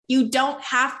You don't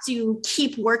have to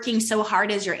keep working so hard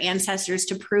as your ancestors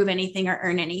to prove anything or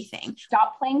earn anything.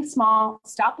 Stop playing small,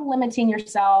 stop limiting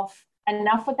yourself.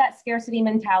 Enough with that scarcity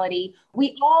mentality.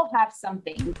 We all have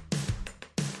something.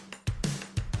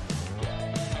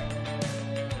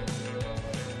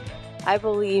 I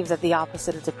believe that the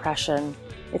opposite of depression,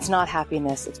 it's not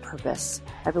happiness, it's purpose.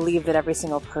 I believe that every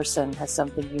single person has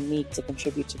something unique to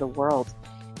contribute to the world.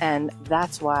 And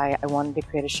that's why I wanted to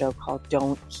create a show called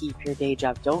Don't Keep Your Day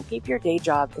Job. Don't Keep Your Day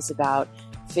Job is about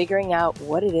figuring out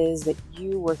what it is that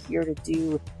you were here to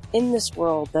do in this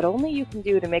world that only you can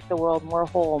do to make the world more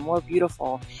whole, more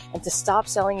beautiful, and to stop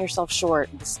selling yourself short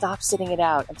and to stop sitting it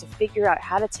out and to figure out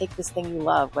how to take this thing you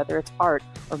love, whether it's art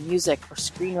or music or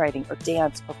screenwriting or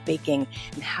dance or baking,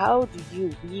 and how do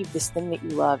you weave this thing that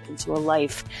you love into a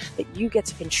life that you get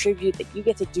to contribute, that you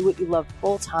get to do what you love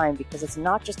full time, because it's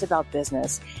not just about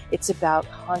business, it's about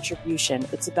contribution,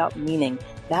 it's about meaning.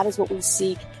 That is what we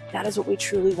seek. That is what we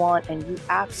truly want, and you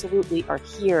absolutely are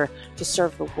here to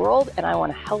serve the world, and I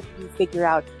want to help you figure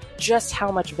out just how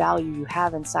much value you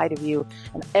have inside of you.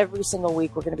 And every single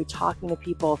week, we're going to be talking to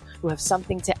people who have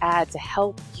something to add to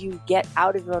help you get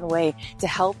out of your own way, to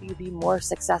help you be more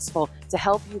successful, to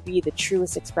help you be the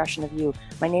truest expression of you.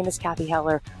 My name is Cathy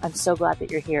Heller. I'm so glad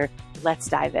that you're here. Let's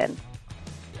dive in.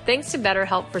 Thanks to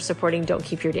BetterHelp for supporting Don't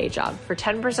Keep Your Day Job. For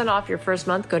 10% off your first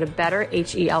month, go to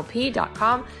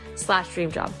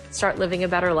betterhelp.com/dreamjob. Start living a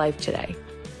better life today.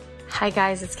 Hi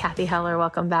guys, it's Cathy Heller.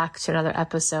 Welcome back to another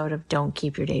episode of Don't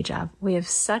Keep Your Day Job. We have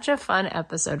such a fun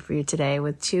episode for you today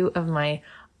with two of my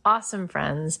awesome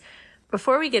friends.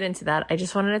 Before we get into that, I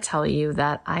just wanted to tell you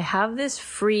that I have this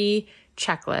free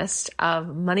checklist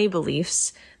of money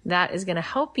beliefs that is going to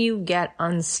help you get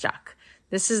unstuck.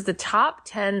 This is the top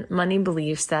 10 money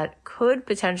beliefs that could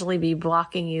potentially be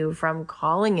blocking you from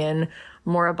calling in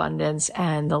more abundance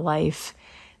and the life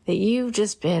that you've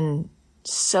just been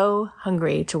so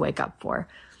hungry to wake up for.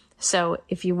 So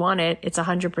if you want it, it's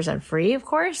 100% free, of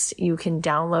course. You can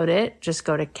download it. Just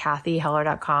go to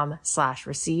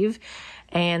cathyheller.com/receive.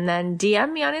 And then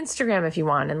DM me on Instagram if you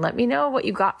want and let me know what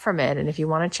you got from it. And if you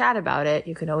want to chat about it,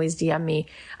 you can always DM me.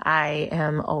 I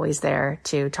am always there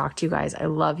to talk to you guys. I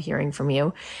love hearing from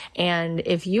you. And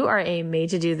if you are a Made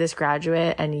to Do This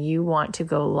graduate and you want to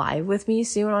go live with me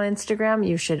soon on Instagram,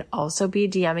 you should also be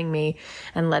DMing me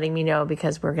and letting me know,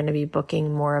 because we're going to be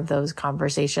booking more of those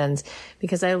conversations,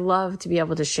 because I love to be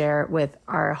able to share with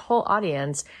our whole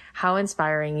audience how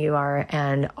inspiring you are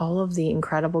and all of the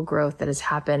incredible growth that has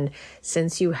happened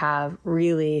since you have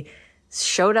really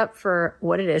showed up for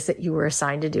what it is that you were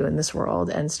assigned to do in this world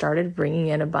and started bringing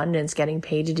in abundance, getting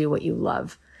paid to do what you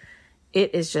love.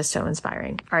 It is just so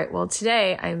inspiring. All right. Well,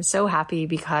 today I'm so happy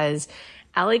because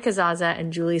Ali Kazaza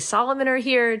and Julie Solomon are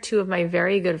here, two of my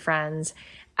very good friends.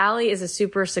 Ali is a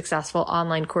super successful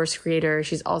online course creator.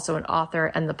 She's also an author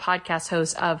and the podcast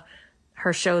host of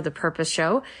her show, The Purpose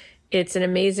Show. It's an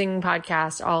amazing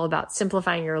podcast all about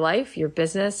simplifying your life, your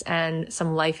business, and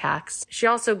some life hacks. She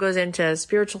also goes into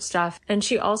spiritual stuff, and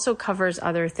she also covers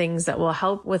other things that will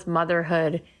help with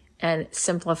motherhood and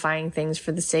simplifying things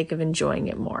for the sake of enjoying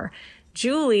it more.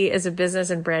 Julie is a business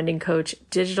and branding coach,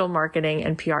 digital marketing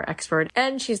and PR expert,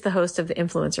 and she's the host of the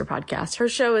Influencer Podcast. Her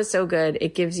show is so good,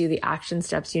 it gives you the action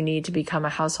steps you need to become a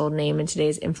household name in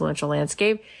today's influential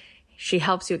landscape. She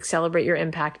helps you accelerate your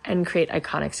impact and create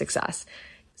iconic success.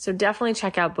 So definitely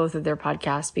check out both of their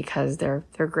podcasts because they're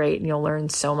great and you'll learn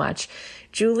so much.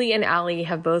 Julie and Ali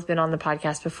have both been on the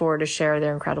podcast before to share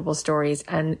their incredible stories.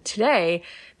 And today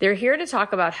they're here to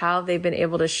talk about how they've been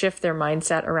able to shift their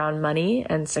mindset around money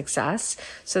and success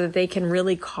so that they can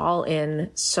really call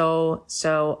in so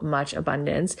much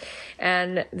abundance.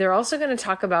 And they're also going to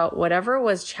talk about whatever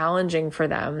was challenging for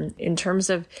them in terms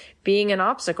of being an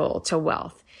obstacle to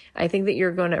wealth. I think that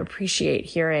you're going to appreciate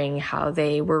hearing how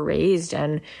they were raised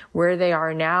and where they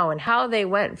are now and how they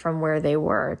went from where they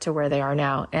were to where they are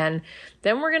now. And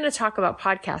then we're going to talk about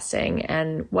podcasting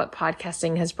and what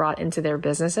podcasting has brought into their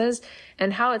businesses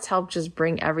and how it's helped just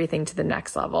bring everything to the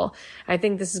next level. I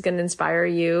think this is going to inspire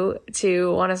you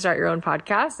to want to start your own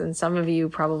podcast. And some of you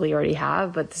probably already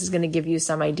have, but this is going to give you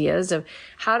some ideas of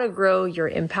how to grow your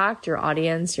impact, your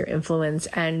audience, your influence,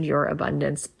 and your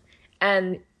abundance,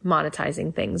 and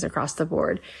monetizing things across the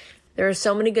board. There are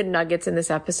so many good nuggets in this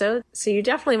episode, so you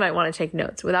definitely might want to take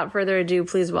notes. Without further ado,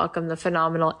 please welcome the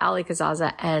phenomenal Ali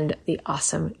Kazaza and the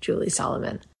awesome Julie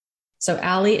Solomon. So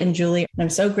Ali and Julie,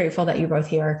 I'm so grateful that you're both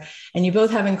here, and you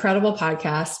both have incredible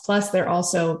podcasts. Plus they're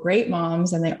also great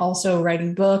moms, and they're also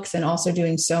writing books and also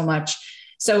doing so much.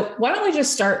 So why don't we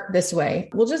just start this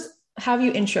way? We'll just have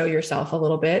you intro yourself a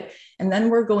little bit, and then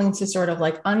we're going to sort of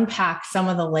like unpack some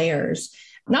of the layers.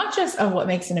 not just of what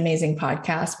makes an amazing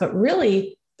podcast, but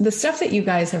really the stuff that you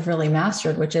guys have really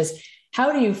mastered, which is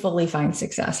how do you fully find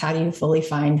success? How do you fully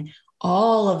find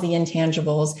all of the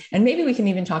intangibles? And maybe we can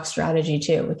even talk strategy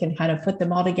too. We can kind of put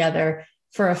them all together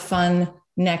for a fun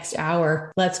next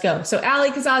hour. Let's go. So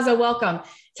Ali Casazza, welcome.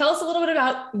 Tell us a little bit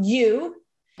about you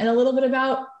and a little bit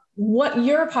about what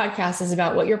your podcast is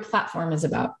about, what your platform is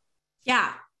about.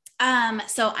 Yeah.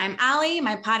 So I'm Ali.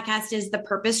 My podcast is The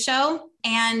Purpose Show,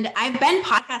 and I've been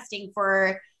podcasting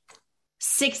for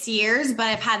 6 years, but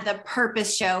I've had The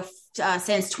Purpose Show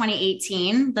since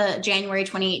 2018, the January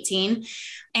 2018.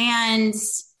 And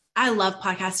I love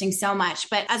podcasting so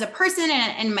much, but as a person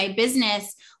and my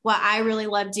business, what I really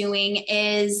love doing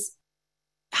is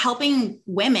helping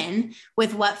women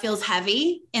with what feels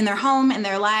heavy in their home, in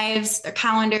their lives, their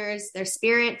calendars, their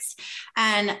spirits,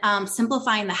 and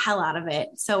simplifying the hell out of it.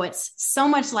 So it's so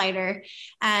much lighter,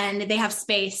 and they have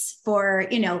space for,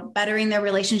 bettering their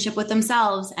relationship with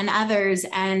themselves and others,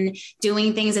 and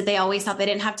doing things that they always thought they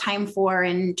didn't have time for,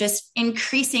 and just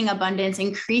increasing abundance,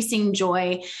 increasing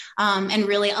joy, and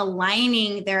really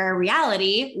aligning their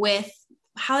reality with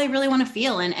how they really want to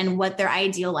feel and what their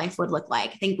ideal life would look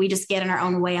like. I think we just get in our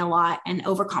own way a lot and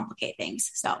overcomplicate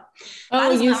things. So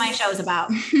that's what my show is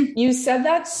about. You said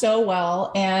that so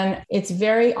well. And it's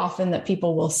very often that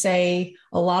people will say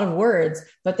a lot of words,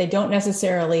 but they don't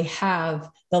necessarily have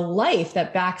the life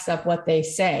that backs up what they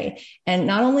say. And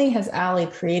not only has Ali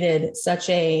created such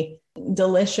a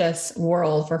delicious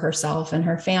world for herself and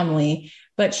her family,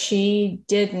 but she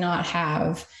did not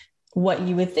have what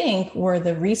you would think were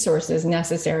the resources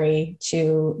necessary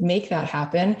to make that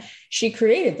happen. She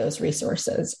created those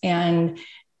resources. And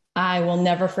I will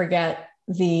never forget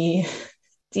the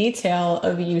detail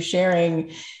of you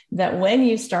sharing that when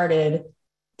you started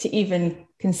to even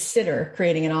consider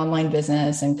creating an online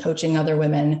business and coaching other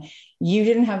women, you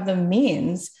didn't have the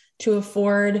means to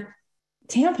afford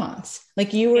tampons.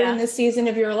 Like you were in this season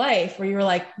of your life where you were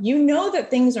like, that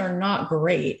things are not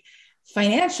great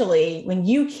financially when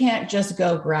you can't just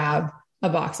go grab a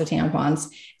box of tampons.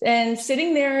 And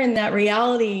sitting there in that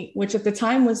reality, which at the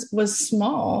time was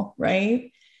small,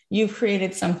 right? You've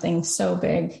created something so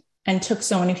big and took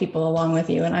so many people along with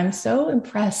you. And I'm so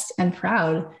impressed and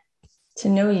proud to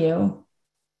know you.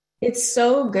 It's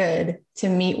so good to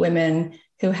meet women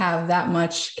who have that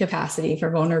much capacity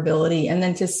for vulnerability, and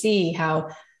then to see how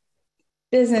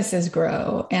businesses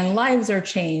grow and lives are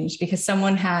changed because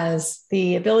someone has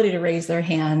the ability to raise their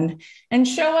hand and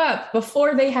show up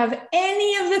before they have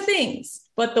any of the things.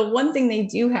 But the one thing they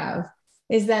do have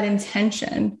is that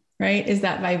intention, right? Is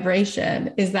that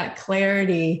vibration, is that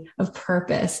clarity of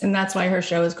purpose. And that's why her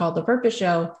show is called The Purpose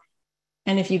Show.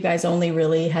 And if you guys only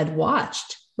really had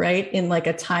watched, right, in like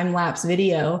a time-lapse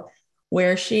video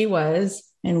where she was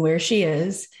and where she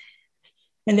is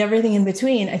and everything in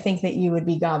between, I think that you would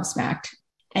be gobsmacked.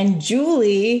 And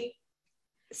Julie,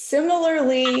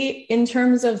 similarly, in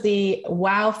terms of the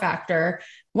wow factor,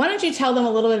 why don't you tell them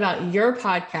a little bit about your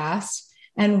podcast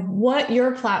and what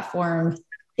your platform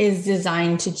is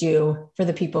designed to do for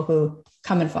the people who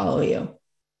come and follow you?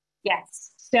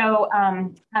 Yes. So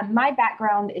my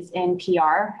background is in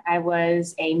PR. I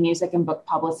was a music and book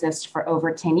publicist for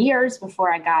over 10 years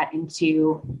before I got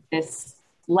into this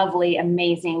lovely,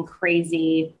 amazing,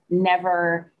 crazy,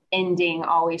 never ending,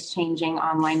 always changing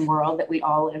online world that we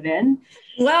all live in.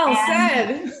 Well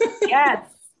said. Yes.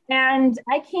 And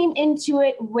I came into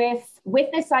it with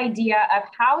this idea of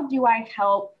how do I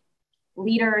help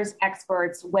leaders,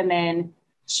 experts, women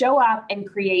show up and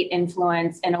create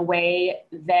influence in a way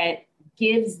that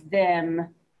gives them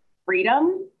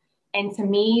freedom. And to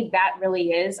me, that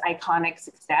really is iconic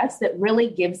success, that really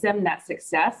gives them that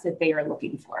success that they are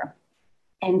looking for.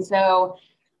 And so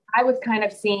I was kind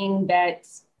of seeing that,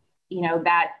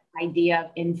 that idea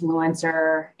of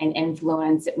influencer and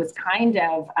influence, it was kind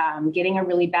of getting a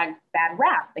really bad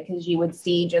rap because you would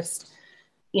see just,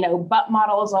 butt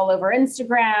models all over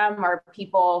Instagram, or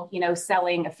people,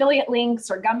 selling affiliate links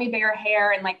or gummy bear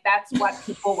hair. And like, that's what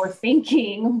people were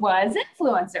thinking was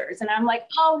influencers. And I'm like,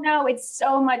 oh no, it's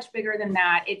so much bigger than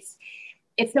that. It's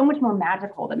so much more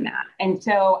magical than that. And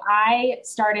so I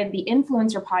started the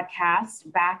Influencer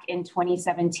Podcast back in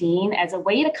 2017 as a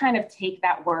way to kind of take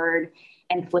that word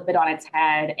and flip it on its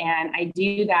head. And I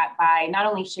do that by not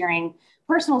only sharing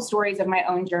personal stories of my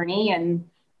own journey and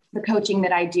the coaching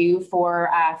that I do for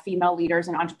female leaders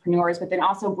and entrepreneurs, but then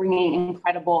also bringing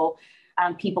incredible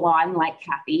people on like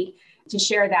Kathy to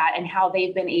share that and how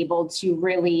they've been able to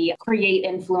really create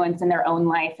influence in their own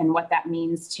life and what that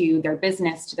means to their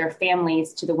business, to their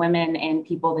families, to the women and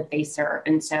people that they serve.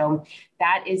 And so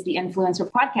that is the Influencer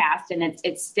Podcast. And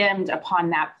it's stemmed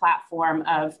upon that platform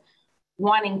of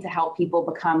wanting to help people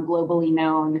become globally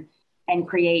known and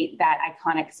create that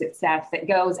iconic success that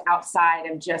goes outside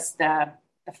of just the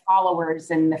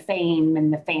followers and the fame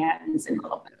and the fans and a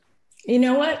little bit. You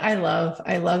know what I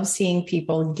love seeing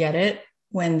people get it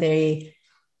when they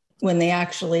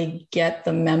actually get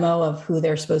the memo of who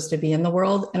they're supposed to be in the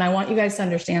world. And I want you guys to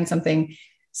understand something.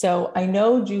 So I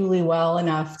know Julie well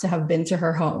enough to have been to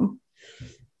her home,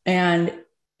 and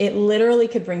it literally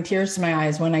could bring tears to my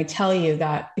eyes when I tell you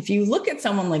that if you look at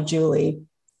someone like Julie,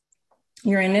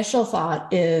 your initial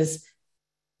thought is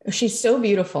she's so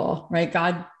beautiful, right?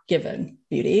 God-given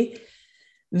beauty,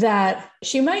 that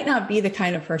she might not be the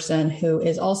kind of person who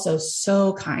is also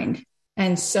so kind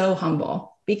and so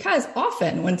humble. Because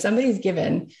often when somebody's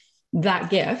given that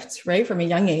gift, right, from a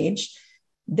young age,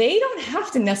 they don't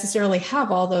have to necessarily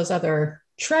have all those other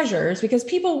treasures, because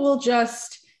people will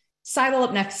just sidle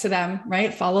up next to them,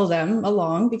 right? Follow them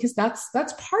along, because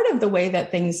that's part of the way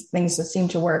that things seem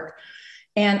to work.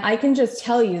 And I can just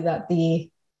tell you that the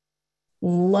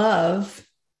love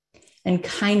and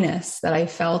kindness that I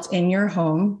felt in your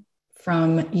home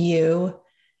from you,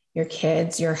 your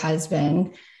kids, your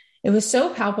husband, it was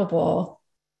so palpable,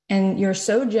 and you're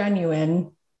so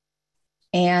genuine,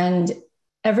 and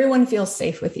everyone feels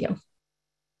safe with you.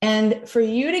 And for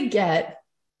you to get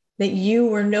that you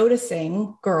were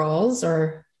noticing girls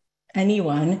or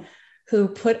anyone who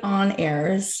put on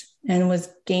airs and was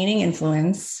gaining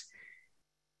influence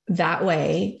that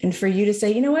way, and for you to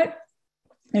say, you know what,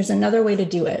 there's another way to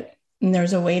do it. And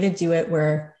there's a way to do it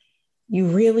where you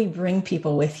really bring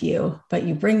people with you, but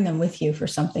you bring them with you for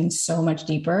something so much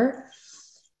deeper.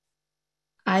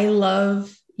 I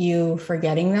love you for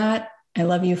getting that. I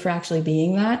love you for actually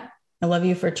being that. I love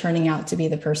you for turning out to be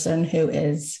the person who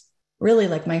is really,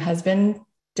 like, my husband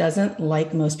doesn't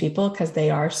like most people because they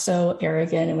are so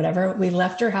arrogant and whatever. We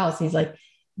left her house. He's like,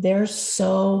 they're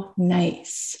so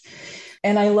nice.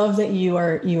 And I love that you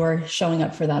are showing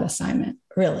up for that assignment.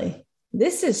 Really.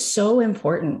 This is so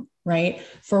important, right?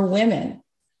 For women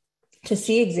to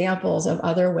see examples of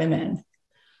other women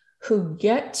who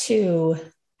get to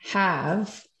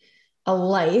have a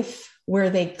life where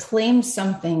they claim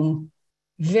something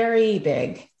very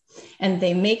big and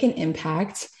they make an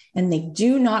impact, and they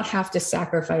do not have to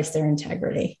sacrifice their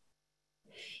integrity.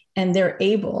 And they're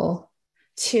able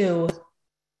to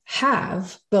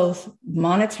have both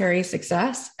monetary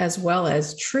success as well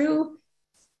as true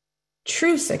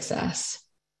success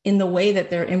in the way that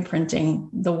they're imprinting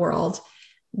the world.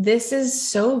 This is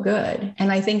so good.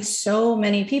 And I think so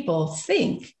many people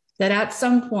think that at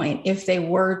some point, if they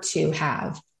were to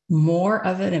have more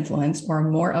of an influence or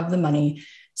more of the money,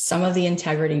 some of the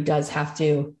integrity does have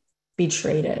to be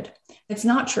traded. It's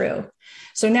not true.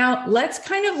 So now let's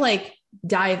kind of like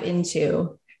dive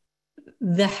into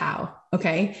the how.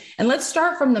 Okay. And let's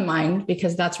start from the mind,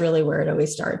 because that's really where it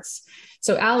always starts.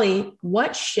 So Allie,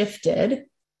 what shifted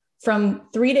from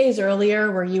 3 days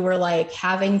earlier where you were like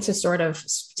having to sort of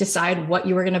decide what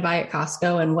you were going to buy at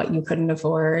Costco and what you couldn't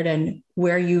afford, and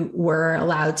where you were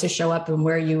allowed to show up and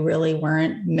where you really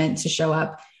weren't meant to show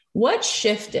up? What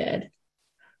shifted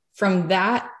from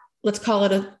that, let's call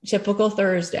it a typical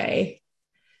Thursday,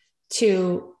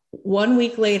 to 1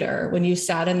 week later when you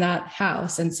sat in that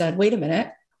house and said, wait a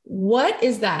minute, what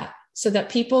is that? So that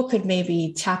people could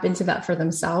maybe tap into that for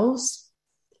themselves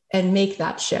and make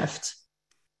that shift.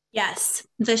 Yes.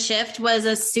 The shift was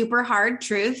a super hard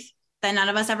truth that none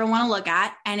of us ever want to look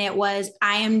at. And it was,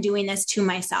 I am doing this to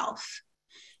myself.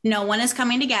 No one is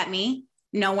coming to get me.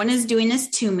 No one is doing this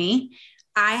to me.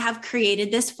 I have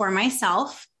created this for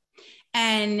myself,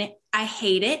 and I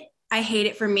hate it. I hate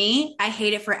it for me. I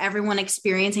hate it for everyone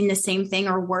experiencing the same thing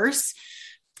or worse.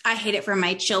 I hate it for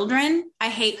my children. I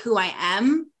hate who I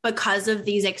am because of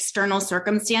these external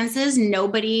circumstances.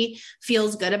 Nobody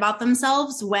feels good about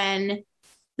themselves when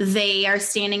they are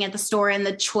standing at the store and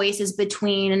the choice is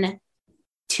between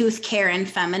tooth care and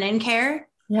feminine care.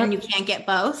 Yep. And you can't get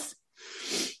both.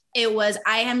 It was,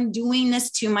 I am doing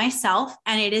this to myself,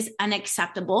 and it is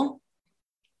unacceptable.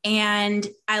 And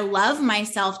I love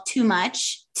myself too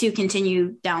much to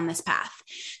continue down this path.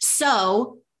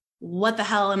 So what the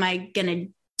hell am I going to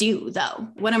do though?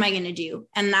 What am I going to do?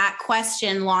 And that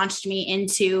question launched me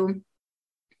into,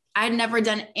 I'd never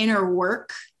done inner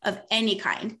work of any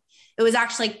kind. It was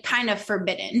actually kind of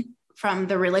forbidden from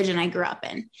the religion I grew up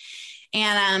in.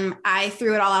 And I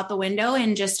threw it all out the window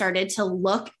and just started to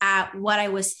look at what I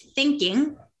was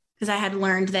thinking because I had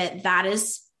learned that that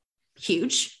is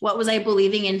huge. What was I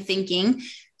believing and thinking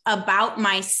about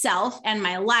myself and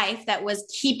my life that was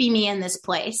keeping me in this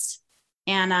place?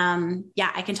 And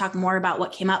I can talk more about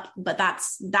what came up, but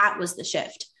that was the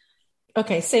shift.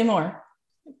 Okay, say more.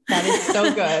 That is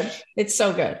so good. It's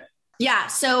so good. Yeah.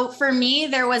 So for me,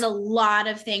 there was a lot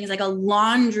of things, like a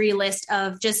laundry list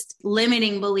of just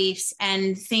limiting beliefs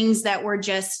and things that were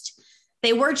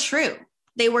they were true.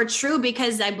 They were true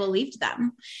because I believed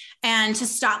them. And to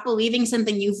stop believing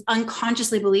something you've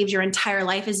unconsciously believed your entire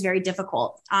life is very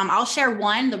difficult. I'll share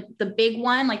one, the big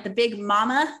one, like the big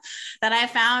mama that I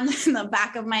found in the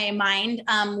back of my mind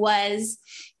was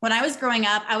when I was growing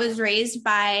up. I was raised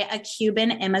by a Cuban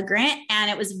immigrant,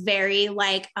 and it was very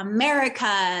like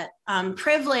America,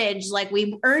 privilege. Like,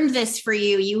 we earned this for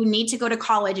you. You need to go to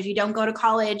college. If you don't go to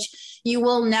college, you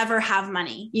will never have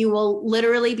money. You will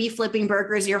literally be flipping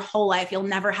burgers your whole life. You'll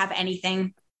never have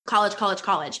anything. College, college,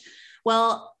 college.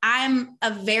 Well, I'm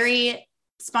a very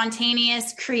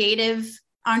spontaneous, creative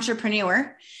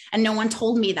entrepreneur, and no one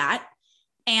told me that.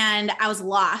 And I was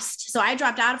lost. So I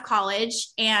dropped out of college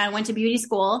and went to beauty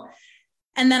school.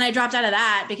 And then I dropped out of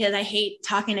that because I hate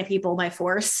talking to people by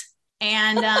force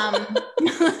and,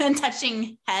 and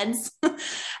touching heads.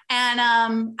 And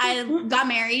I got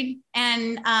married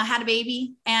and had a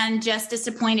baby and just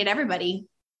disappointed everybody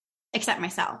except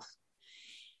myself.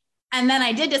 And then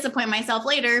I did disappoint myself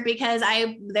later because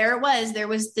there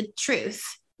was the truth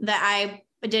that I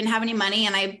didn't have any money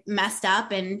and I messed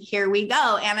up, and here we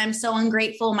go. And I'm so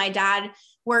ungrateful. My dad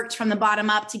worked from the bottom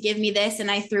up to give me this,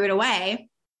 and I threw it away.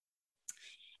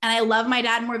 And I love my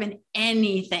dad more than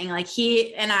anything. Like,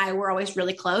 he and I were always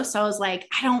really close. So I was like,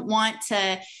 I don't want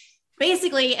to,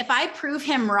 basically, if I prove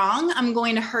him wrong, I'm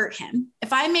going to hurt him.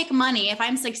 If I make money, if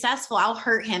I'm successful, I'll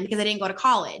hurt him because I didn't go to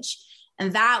college.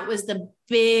 And that was the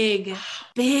big,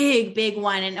 big, big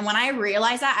one. And when I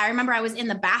realized that, I remember I was in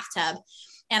the bathtub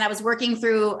and I was working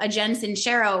through a Jen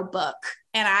Sincero book,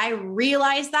 and I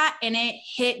realized that, and it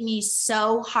hit me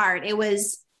so hard. It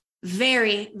was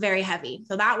very, very heavy.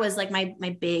 So that was like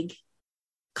my big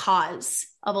cause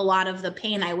of a lot of the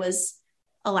pain I was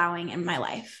allowing in my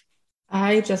life.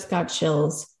 I just got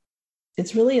chills.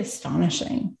 It's really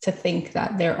astonishing to think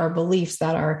that there are beliefs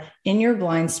that are in your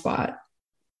blind spot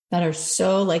that are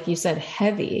so, like you said,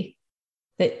 heavy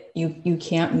that you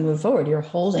can't move forward. You're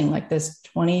holding like this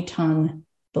 20-ton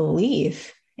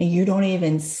belief, and you don't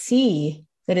even see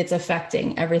that it's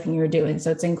affecting everything you're doing.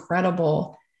 So it's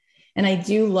incredible. And I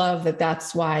do love that.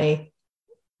 That's why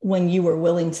when you were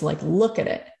willing to like look at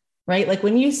it, right? Like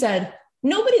when you said,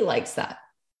 nobody likes that.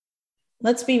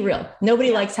 Let's be real.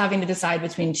 Nobody likes having to decide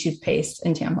between toothpaste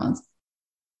and tampons.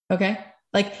 Okay.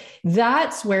 Like,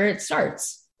 that's where it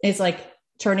starts. It's like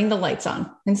turning the lights on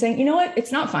and saying, you know what?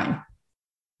 It's not fine.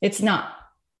 It's not.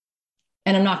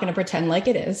 And I'm not going to pretend like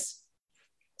it is.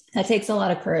 That takes a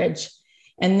lot of courage.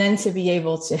 And then to be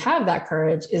able to have that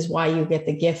courage is why you get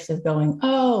the gift of going,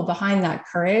 oh, behind that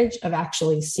courage of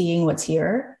actually seeing what's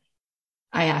here,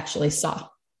 I actually saw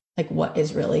like what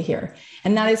is really here.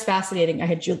 And that is fascinating. I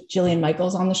had Jillian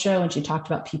Michaels on the show, and she talked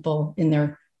about people in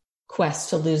their quest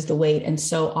to lose the weight. And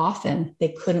so often they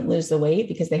couldn't lose the weight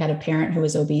because they had a parent who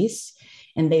was obese,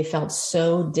 and they felt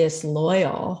so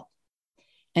disloyal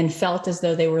and felt as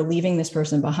though they were leaving this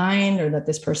person behind, or that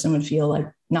this person would feel like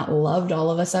not loved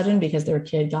all of a sudden because their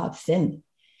kid got thin.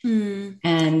 And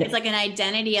it's like an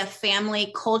identity, a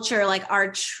family culture, like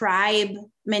our tribe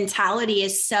mentality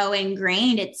is so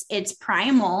ingrained. It's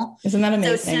primal. Isn't that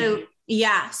amazing?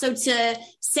 So to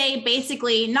say,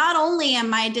 basically, not only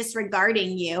am I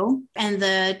disregarding you and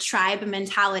the tribe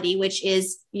mentality, which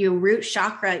is your root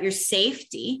chakra, your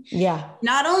safety. Yeah.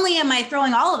 Not only am I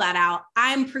throwing all of that out,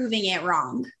 I'm proving it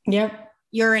wrong. Yep.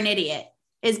 You're an idiot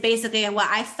is basically what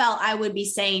I felt I would be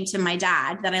saying to my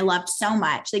dad that I loved so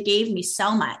much, that gave me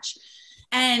so much.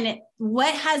 And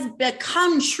what has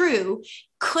become true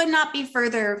could not be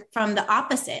further from the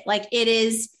opposite. Like, it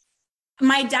is,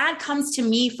 my dad comes to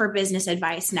me for business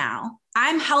advice now.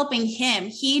 I'm helping him.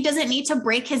 He doesn't need to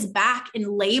break his back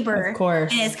in labor in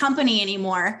his company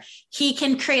anymore. He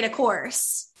can create a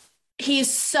course.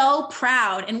 He's so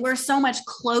proud, and we're so much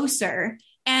closer.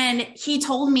 And he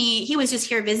told me, he was just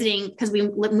here visiting because we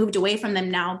moved away from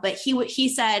them now. But he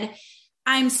said,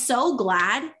 I'm so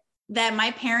glad that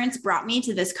my parents brought me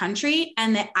to this country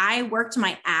and that I worked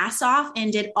my ass off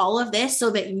and did all of this so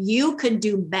that you could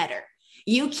do better.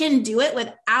 You can do it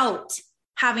without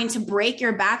having to break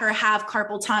your back or have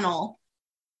carpal tunnel,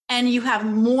 and you have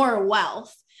more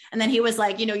wealth. And then he was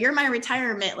like, you're my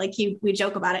retirement. Like, we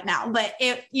joke about it now, but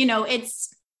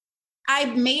it's I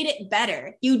made it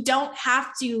better. You don't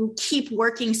have to keep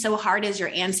working so hard as your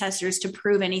ancestors to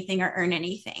prove anything or earn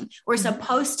anything. We're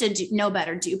supposed to know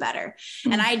better, do better.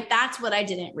 And that's what I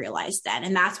didn't realize then.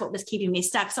 And that's what was keeping me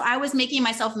stuck. So I was making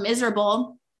myself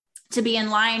miserable to be in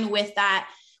line with that,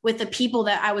 with the people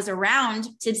that I was around,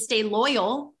 to stay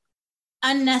loyal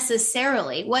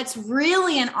unnecessarily. What's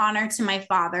really an honor to my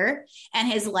father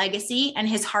and his legacy and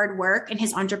his hard work and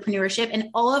his entrepreneurship and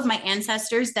all of my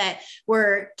ancestors that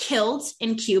were killed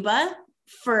in Cuba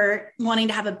for wanting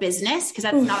to have a business, because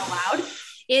that's not allowed,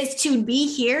 is to be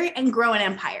here and grow an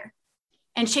empire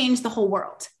and change the whole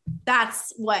world.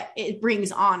 That's what it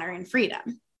brings honor and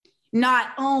freedom. Not,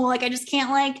 I just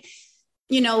can't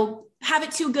have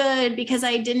it too good because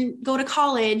I didn't go to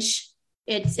college.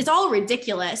 It's all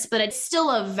ridiculous, but it's still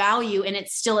of value, and it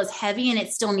still is heavy, and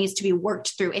it still needs to be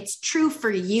worked through. It's true for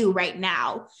you right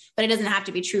now, but it doesn't have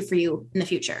to be true for you in the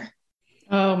future.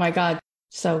 Oh my God.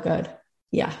 So good.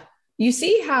 Yeah. You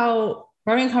see how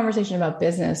we're having a conversation about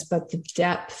business, but the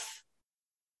depth,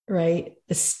 right?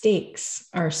 The stakes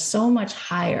are so much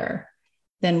higher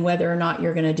than whether or not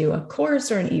you're going to do a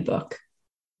course or an ebook,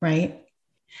 right?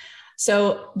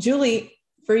 So Julie,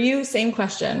 for you, same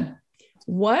question.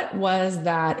 What was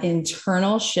that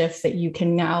internal shift that you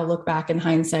can now look back in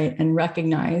hindsight and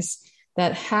recognize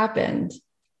that happened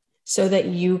so that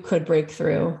you could break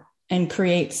through and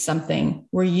create something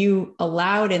where you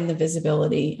allowed in the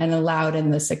visibility and allowed in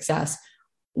the success?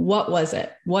 What was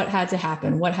it? What had to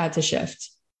happen? What had to shift?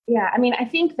 Yeah, I mean, I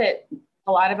think that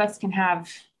a lot of us can have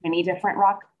many different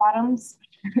rock bottoms,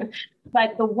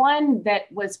 but the one that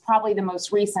was probably the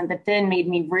most recent that then made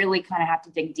me really kind of have to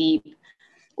dig deep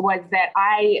was that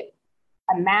I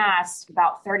amassed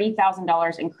about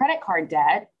 $30,000 in credit card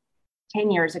debt 10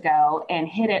 years ago and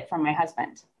hid it from my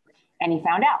husband. And he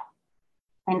found out.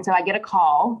 And so I get a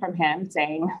call from him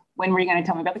saying, when were you going to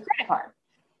tell me about the credit card?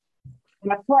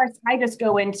 And of course, I just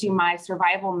go into my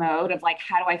survival mode of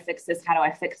how do I fix this? How do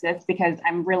I fix this? Because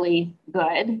I'm really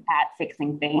good at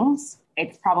fixing things.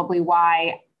 It's probably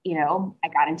why, I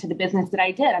got into the business that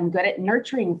I did. I'm good at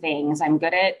nurturing things. I'm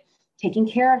good at taking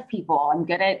care of people. I'm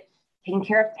good at taking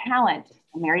care of talent.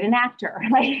 I married an actor.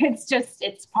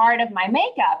 It's part of my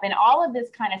makeup. And all of this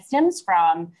kind of stems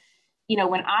from,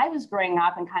 when I was growing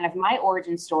up and kind of my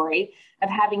origin story of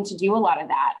having to do a lot of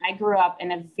that. I grew up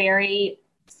in a very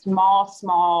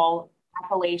small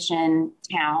Appalachian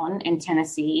town in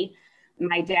Tennessee.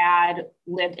 My dad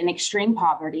lived in extreme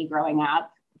poverty growing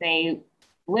up. They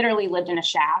literally lived in a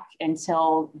shack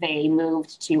until they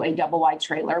moved to a double wide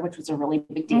trailer, which was a really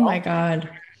big deal. Oh my God.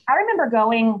 I remember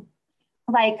going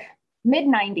mid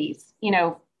 90s,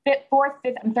 fourth,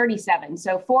 fifth, I'm 37.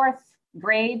 So fourth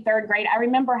grade, third grade, I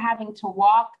remember having to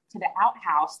walk to the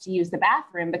outhouse to use the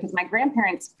bathroom because my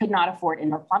grandparents could not afford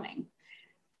indoor plumbing.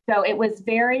 So it was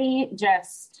very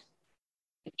just,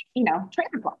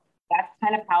 trailer park. That's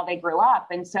kind of how they grew up.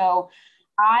 And so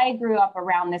I grew up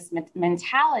around this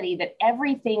mentality that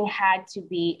everything had to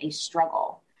be a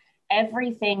struggle.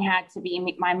 Everything had to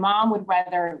be, my mom would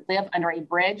rather live under a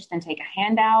bridge than take a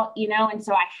handout, and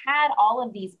so I had all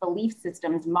of these belief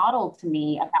systems modeled to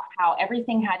me about how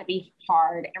everything had to be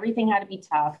hard, everything had to be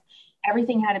tough,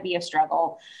 everything had to be a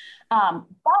struggle.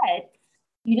 But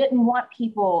you didn't want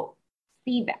people to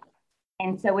see that.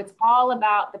 And so it's all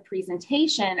about the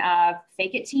presentation of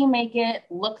fake it till you make it,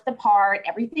 look the part,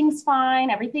 everything's fine,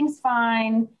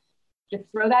 just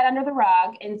throw that under the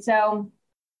rug. And so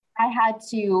I had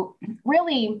to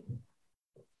really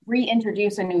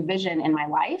reintroduce a new vision in my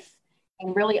life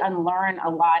and really unlearn a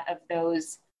lot of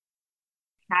those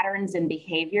patterns and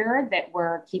behavior that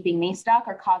were keeping me stuck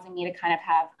or causing me to kind of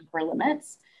have upper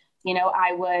limits.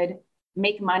 I would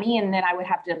make money and then I would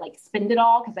have to spend it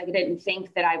all because I didn't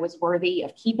think that I was worthy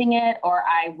of keeping it, or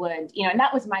I would, and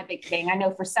that was my big thing. I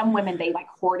know for some women, they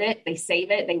hoard it, they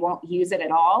save it, they won't use it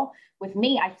at all. With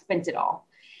me, I spent it all.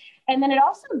 And then it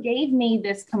also gave me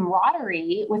this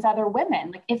camaraderie with other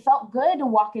women. It felt good to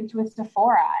walk into a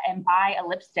Sephora and buy a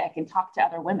lipstick and talk to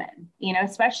other women,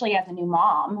 especially as a new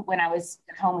mom when I was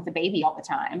at home with a baby all the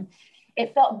time.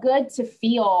 It felt good to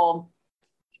feel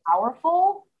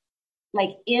powerful,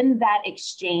 in that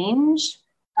exchange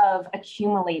of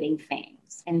accumulating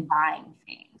things and buying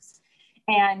things.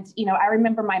 And, I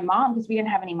remember my mom, because we didn't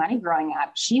have any money growing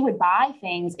up, she would buy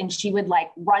things and she would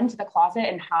run to the closet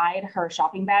and hide her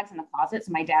shopping bags in the closet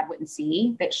so my dad wouldn't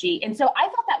see that and so I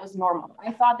thought that was normal.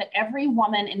 I thought that every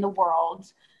woman in the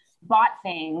world bought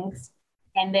things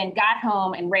and then got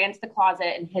home and ran to the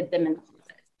closet and hid them in the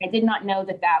closet. I did not know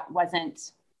that that wasn't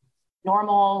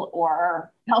normal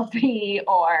or healthy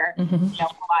or a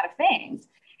lot of things.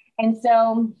 And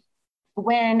so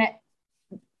when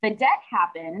the debt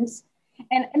happened.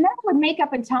 And then I would make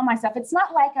up and tell myself, it's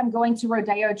not like I'm going to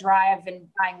Rodeo Drive and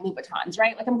buying Louboutins,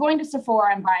 right? Like I'm going to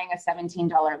Sephora and buying a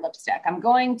 $17 lipstick. I'm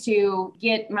going to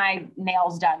get my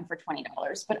nails done for $20.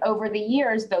 But over the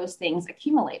years, those things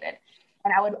accumulated.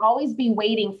 And I would always be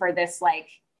waiting for this, like,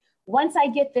 once I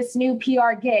get this new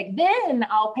PR gig, then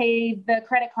I'll pay the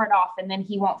credit card off and then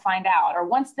he won't find out. Or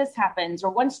once this happens,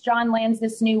 or once John lands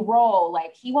this new role,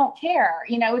 like he won't care.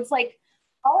 You know, it's like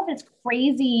all of this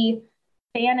crazy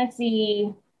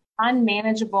fantasy,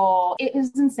 unmanageable. It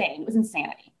was insane. It was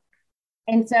insanity.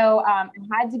 And so I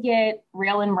had to get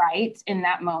real and right in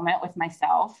that moment with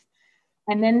myself.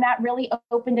 And then that really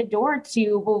opened a door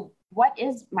to, well, what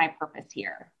is my purpose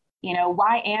here? You know,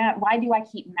 why do I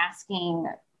keep masking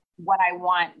what I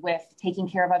want with taking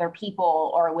care of other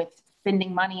people, or with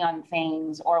spending money on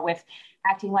things, or with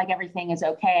acting like everything is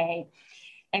okay?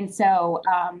 And so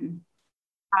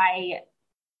I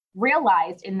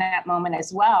realized in that moment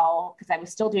as well, because I was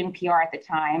still doing PR at the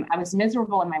time, I was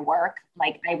miserable in my work.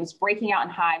 Like I was breaking out in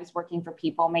hives, working for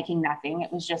people, making nothing.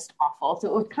 It was just awful. So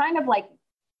it was kind of like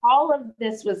all of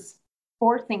this was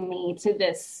forcing me to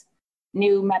this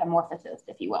new metamorphosis,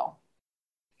 if you will.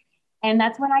 And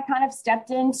that's when I kind of stepped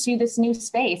into this new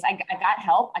space. I got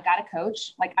help. I got a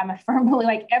coach. Like I'm a firm believer,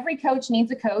 like every coach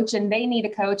needs a coach, and they need a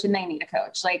coach, and they need a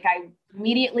coach. Like I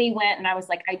immediately went and I was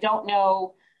like, I don't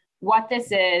know what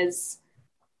this is,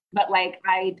 but like,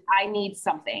 I need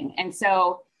something. And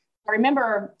so I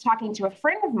remember talking to a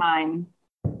friend of mine,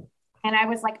 and I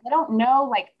was like, I don't know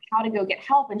like how to go get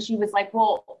help. And she was like,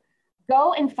 well,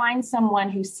 go and find someone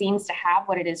who seems to have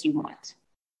what it is you want.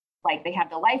 Like they have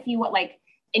the life you want, like,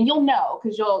 and you'll know,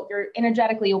 because you're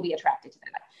energetically, you'll be attracted to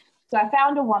that. So I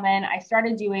found a woman, I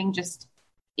started doing just,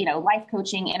 you know, life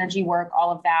coaching, energy work,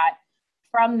 all of that.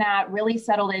 From that, really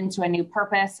settled into a new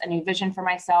purpose, a new vision for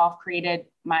myself, created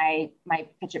my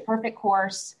Pitch It Perfect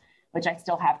course, which I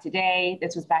still have today.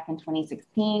 This was back in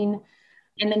 2016.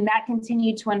 And then that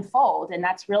continued to unfold. And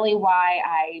that's really why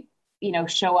I, you know,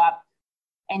 show up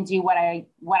and do what I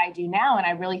do now. And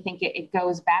I really think it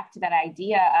goes back to that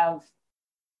idea of,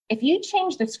 if you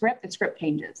change the script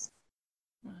changes.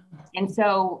 And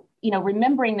so, you know,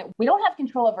 remembering that we don't have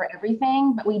control over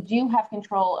everything, but we do have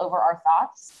control over our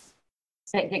thoughts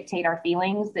that dictate our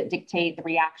feelings, that dictate the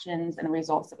reactions and the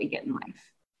results that we get in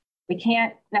life. We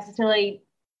can't necessarily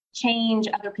change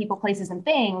other people, places, and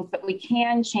things, but we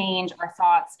can change our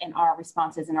thoughts and our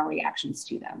responses and our reactions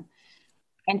to them.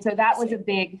 And so that was a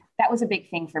big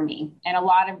thing for me. And a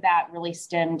lot of that really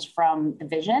stemmed from the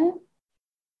vision.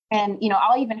 And, you know,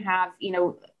 I'll even have, you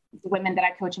know, the women that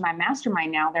I coach in my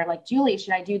mastermind now, they're like, Julie,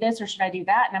 should I do this or should I do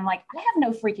that? And I'm like, I have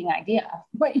no freaking idea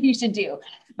what you should do,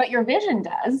 but your vision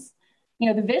does. You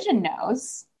know, the vision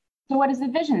knows. So what does the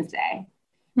vision say?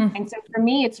 And so for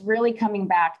me, it's really coming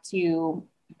back to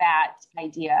that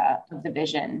idea of the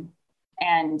vision.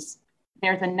 And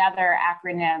there's another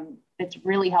acronym that's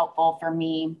really helpful for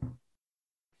me.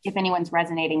 If anyone's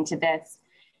resonating to this,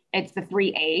 it's the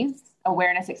 3 A's: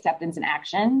 awareness, acceptance, and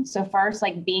action. So first,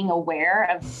 like being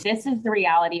aware of this is the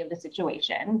reality of the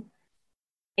situation,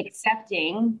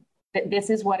 accepting that this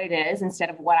is what it is instead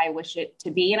of what I wish it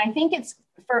to be. And I think it's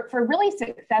for really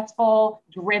successful,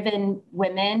 driven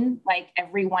women, like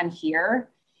everyone here,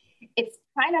 it's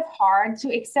kind of hard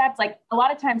to accept. Like a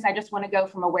lot of times I just want to go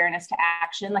from awareness to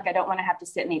action. Like I don't want to have to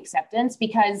sit in the acceptance,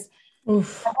 because I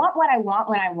want what I want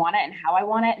when I want it and how I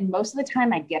want it. And most of the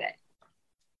time I get it.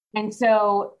 And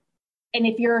so, and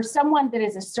if you're someone that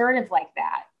is assertive like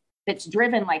that, that's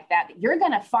driven like that, that you're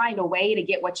going to find a way to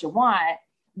get what you want,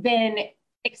 then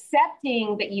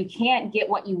accepting that you can't get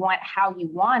what you want, how you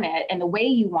want it, and the way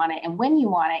you want it, and when you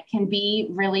want it can be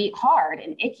really hard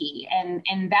and icky.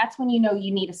 And that's when you know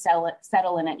you need to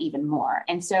settle in it even more.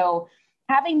 And so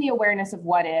having the awareness of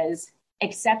what is,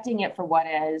 accepting it for what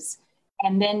is,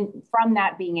 and then from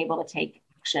that being able to take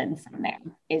action from there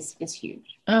is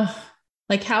huge.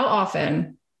 Like how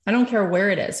often, I don't care where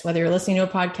it is, whether you're listening to a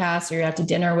podcast or you're out to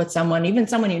dinner with someone, even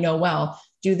someone you know well,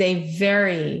 do they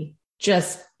very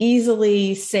just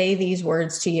easily say these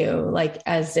words to you, like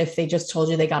as if they just told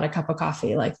you they got a cup of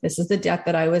coffee, like this is the debt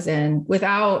that I was in,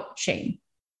 without shame.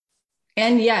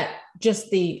 And yet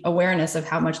just the awareness of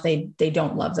how much they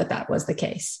don't love that was the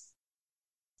case.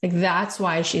 Like that's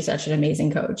why she's such an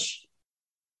amazing coach.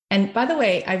 And by the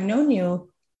way, I've known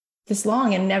you this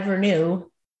long and never knew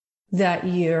that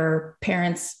your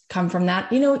parents come from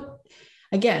that. You know,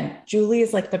 again, Julie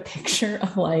is like the picture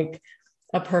of like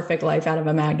a perfect life out of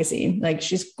a magazine. Like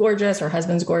she's gorgeous. Her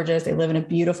husband's gorgeous. They live in a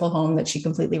beautiful home that she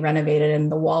completely renovated.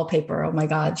 And the wallpaper, oh my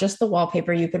God, just the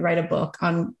wallpaper. You could write a book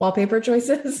on wallpaper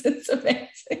choices. It's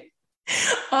amazing.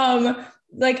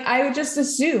 like, I just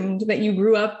assumed that you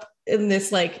grew up in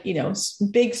this, like, you know,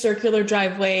 big circular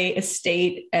driveway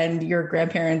estate and your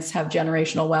grandparents have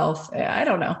generational wealth. I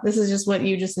don't know. This is just what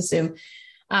you just assume.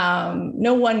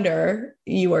 No wonder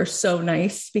you are so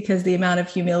nice, because the amount of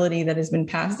humility that has been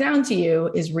passed down to you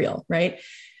is real, right?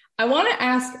 I want to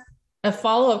ask a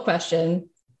follow-up question.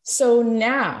 So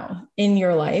now in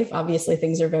your life, obviously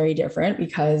things are very different,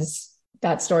 because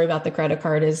that story about the credit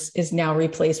card is now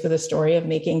replaced with a story of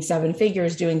making 7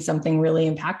 figures, doing something really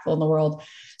impactful in the world.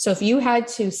 So if you had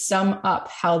to sum up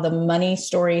how the money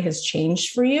story has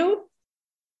changed for you,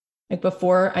 like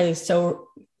before I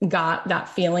got that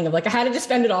feeling of like, I had to just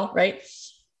spend it all, right?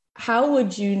 How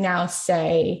would you now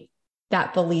say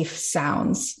that belief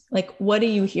sounds? Like, what do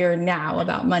you hear now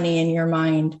about money in your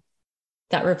mind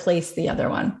that replaced the other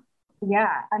one?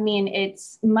 Yeah. I mean,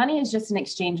 money is just an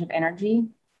exchange of energy.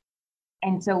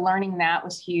 And so learning that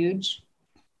was huge.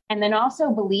 And then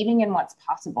also believing in what's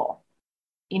possible.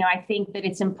 You know, I think that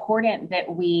it's important that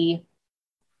we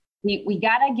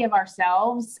got to give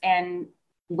ourselves and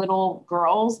little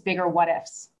girls bigger what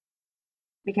ifs,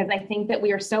 because I think that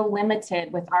we are so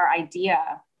limited with our idea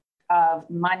of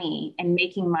money and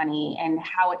making money and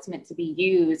how it's meant to be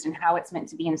used and how it's meant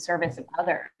to be in service of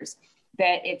others,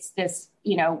 that it's this,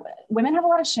 you know, women have a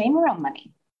lot of shame around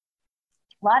money,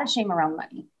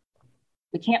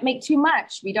 We can't make too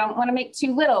much. We don't want to make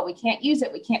too little. We can't use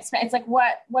it. We can't spend. It's like,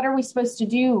 what are we supposed to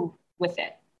do with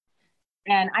it?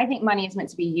 And I think money is meant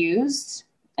to be used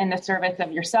in the service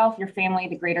of yourself, your family,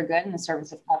 the greater good, and the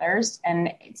service of others.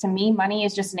 And to me, money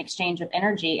is just an exchange of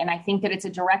energy. And I think that it's a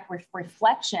direct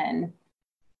reflection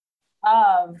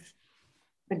of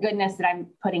the goodness that I'm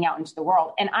putting out into the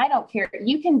world. And I don't care.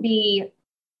 You can be,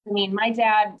 I mean, my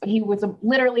dad, he was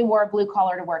literally wore a blue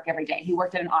collar to work every day. He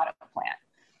worked at an auto plant.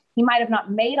 He might have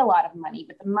not made a lot of money,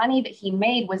 but the money that he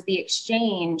made was the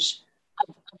exchange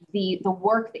of the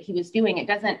work that he was doing. It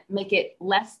doesn't make it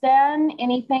less than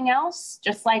anything else.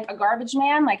 Just like a garbage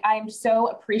man, like I am so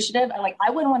appreciative. I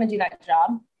wouldn't want to do that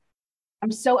job.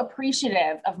 I'm so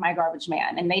appreciative of my garbage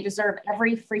man, and they deserve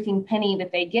every freaking penny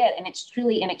that they get. And it's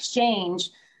truly an exchange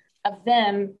of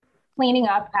them cleaning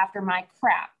up after my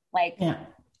crap.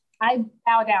 I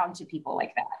bow down to people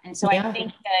like that. And so I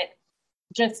think that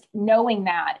just knowing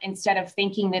that, instead of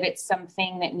thinking that it's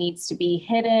something that needs to be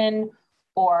hidden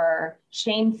or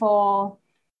shameful,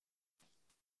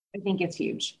 I think it's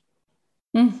huge.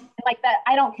 Like that,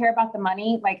 I don't care about the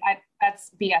money.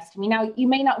 That's BS to me. Now, you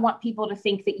may not want people to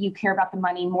think that you care about the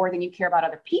money more than you care about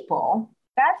other people.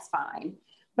 That's fine.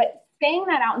 But saying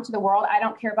that out into the world, I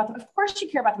don't care about them. Of course you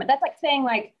care about them. That's like saying,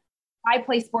 like, I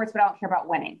play sports, but I don't care about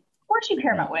winning. Of course you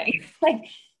care about winning. Like,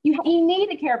 you need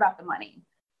to care about the money.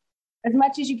 As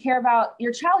much as you care about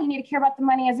your child, you need to care about the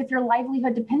money as if your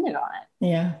livelihood depended on it.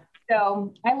 Yeah.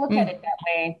 So I look at it that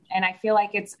way. And I feel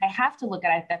like I have to look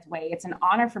at it that way. It's an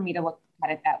honor for me to look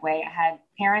at it that way. I had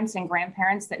parents and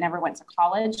grandparents that never went to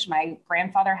college. My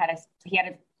grandfather had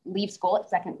to leave school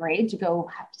at 2nd grade to go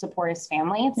support his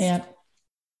family.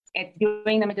 It's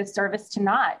doing them a disservice to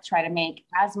not try to make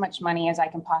as much money as I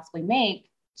can possibly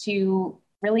make to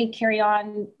really carry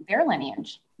on their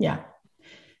lineage. Yeah.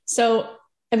 So,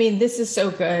 I mean, this is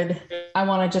so good. I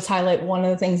want to just highlight one of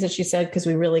the things that she said, because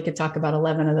we really could talk about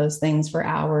 11 of those things for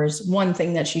hours. One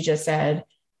thing that she just said,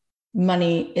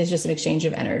 money is just an exchange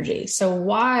of energy. So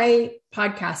why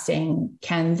podcasting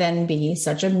can then be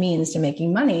such a means to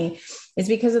making money is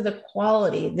because of the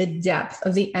quality, the depth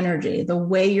of the energy, the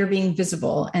way you're being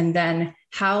visible, and then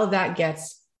how that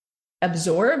gets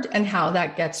absorbed and how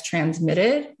that gets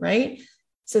transmitted, right?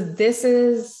 So this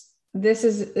is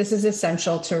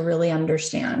essential to really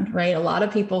understand, right? A lot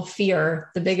of people fear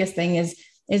the biggest thing is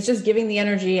just giving the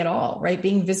energy at all, right?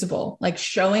 Being visible, like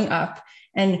showing up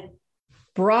and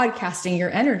broadcasting your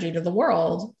energy to the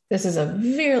world. This is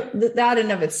that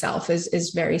in of itself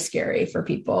is very scary for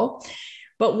people.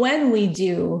 But when we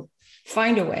do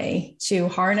find a way to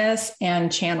harness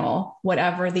and channel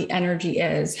whatever the energy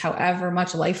is, however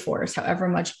much life force, however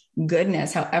much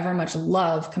goodness, however much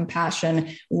love, compassion,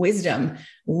 wisdom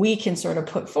we can sort of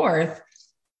put forth,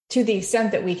 to the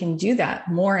extent that we can do that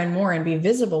more and more and be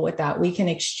visible with that, we can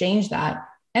exchange that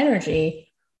energy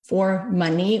for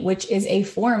money, which is a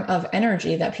form of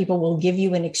energy that people will give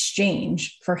you in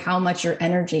exchange for how much your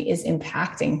energy is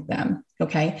impacting them.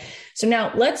 Okay. So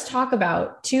now let's talk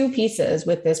about 2 pieces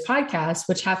with this podcast,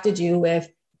 which have to do with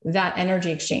that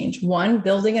energy exchange. One,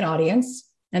 building an audience.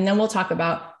 And then we'll talk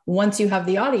about, once you have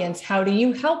the audience, how do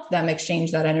you help them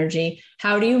exchange that energy?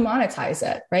 How do you monetize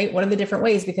it? Right? What are the different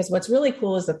ways? Because what's really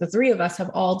cool is that the 3 of us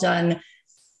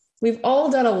we've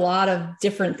all done a lot of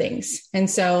different things. And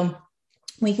so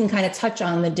we can kind of touch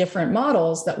on the different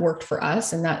models that worked for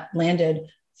us and that landed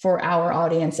for our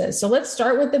audiences. So let's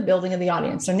start with the building of the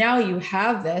audience. So now you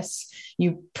have this,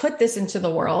 you put this into the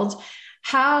world.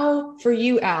 How, for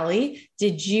you, Allie,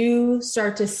 did you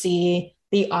start to see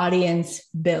the audience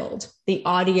build, the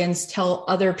audience tell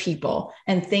other people,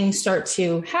 and things start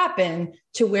to happen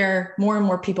to where more and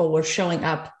more people were showing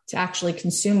up to actually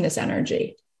consume this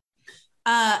energy?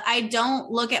 I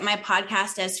don't look at my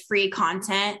podcast as free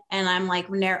content, and I'm like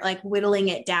whittling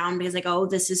it down because like, oh,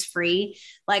 this is free.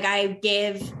 Like I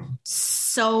give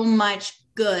so much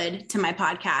good to my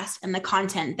podcast and the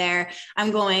content there.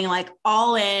 I'm going like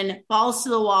all in, balls to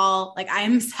the wall. Like I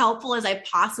am as helpful as I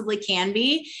possibly can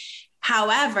be.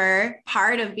 However,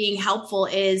 part of being helpful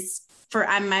is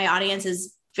my audience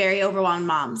is very overwhelmed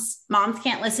moms. Moms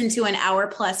can't listen to an hour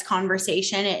plus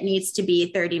conversation. It needs to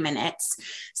be 30 minutes.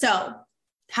 So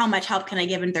how much help can I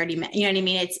give in 30 minutes? You know what I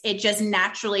mean? It just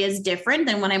naturally is different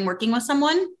than when I'm working with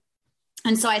someone.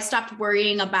 And so I stopped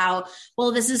worrying about,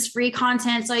 well, this is free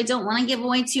content, so I don't want to give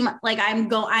away too much. Like I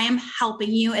am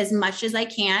helping you as much as I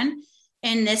can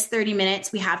in this 30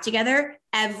 minutes we have together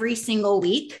every single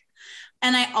week.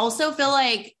 And I also feel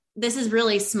like this is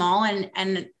really small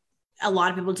and a lot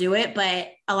of people do it, but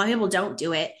a lot of people don't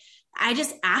do it. I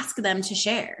just ask them to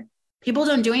share. People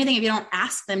don't do anything if you don't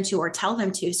ask them to or tell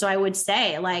them to. So I would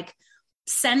say like,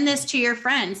 send this to your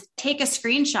friends, take a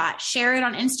screenshot, share it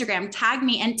on Instagram, tag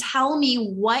me and tell me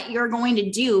what you're going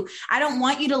to do. I don't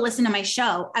want you to listen to my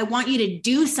show. I want you to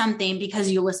do something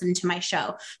because you listen to my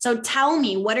show. So tell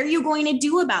me, what are you going to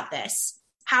do about this?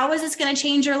 How is this going to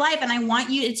change your life? And I want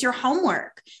you, it's your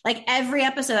homework. Like every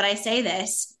episode I say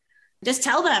this, just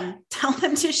tell them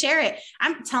to share it.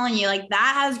 I'm telling you, like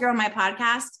that has grown my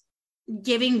podcast,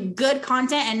 giving good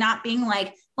content and not being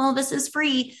like, well, this is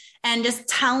free, and just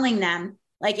telling them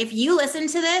like, if you listen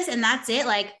to this and that's it,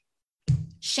 like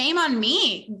shame on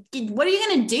me. What are you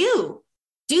going to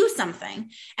do something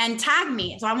and tag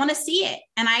me. So I want to see it.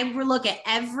 And I look at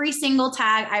every single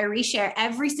tag. I reshare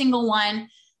every single one.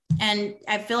 And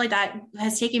I feel like that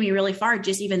has taken me really far,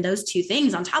 just even those two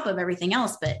things on top of everything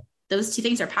else. But those two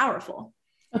things are powerful.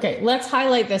 Okay. Let's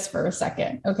highlight this for a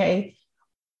second. Okay.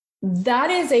 That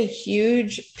is a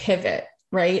huge pivot,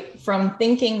 right? From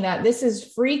thinking that this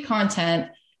is free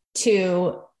content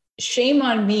to shame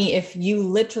on me if you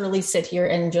literally sit here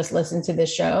and just listen to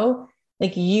this show.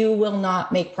 Like you will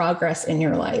not make progress in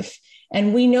your life.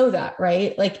 And we know that,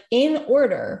 right? Like in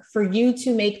order for you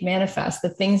to make manifest the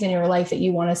things in your life that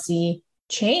you want to see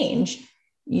change,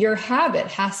 your habit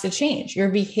has to change. Your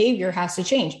behavior has to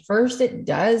change. First, it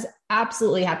does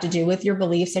absolutely have to do with your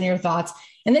beliefs and your thoughts.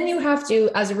 And then you have to,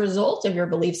 as a result of your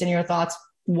beliefs and your thoughts,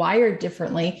 wired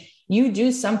differently, you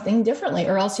do something differently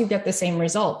or else you get the same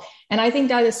result. And I think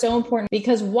that is so important,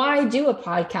 because why do a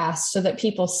podcast so that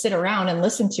people sit around and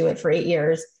listen to it for 8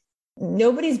 years?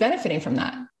 Nobody's benefiting from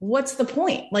that. What's the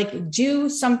point? Like do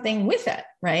something with it,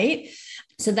 right?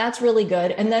 So that's really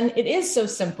good. And then it is so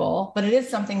simple, but it is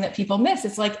something that people miss.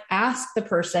 It's like, ask the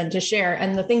person to share.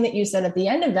 And the thing that you said at the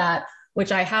end of that,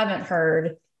 which I haven't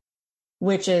heard,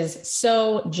 which is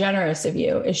so generous of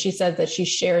you, is she said that she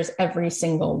shares every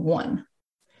single one.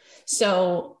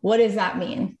 So what does that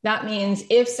mean? That means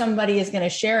if somebody is going to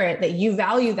share it, that you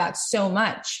value that so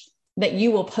much that you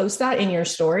will post that in your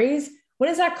stories. What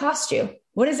does that cost you?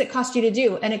 What does it cost you to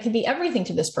do? And it could be everything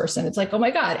to this person. It's like, oh my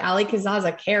God, Allie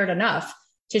Casazza cared enough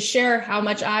to share how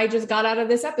much I just got out of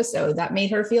this episode that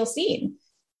made her feel seen.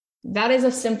 That is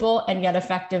a simple and yet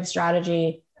effective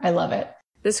strategy. I love it.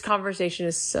 This conversation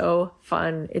is so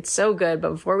fun. It's so good.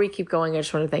 But before we keep going, I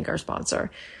just want to thank our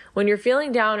sponsor. When you're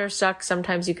feeling down or stuck,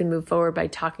 sometimes you can move forward by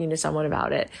talking to someone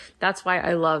about it. That's why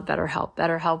I love BetterHelp.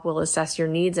 BetterHelp will assess your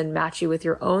needs and match you with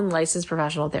your own licensed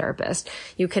professional therapist.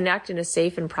 You connect in a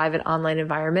safe and private online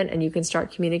environment, and you can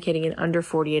start communicating in under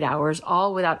 48 hours,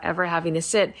 all without ever having to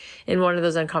sit in one of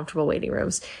those uncomfortable waiting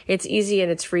rooms. It's easy and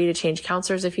it's free to change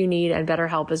counselors if you need, and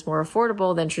BetterHelp is more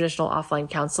affordable than traditional offline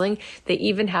counseling. They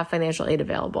even have financial aid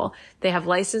available. They have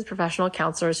licensed professional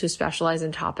counselors who specialize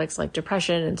in topics like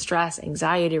depression and stress,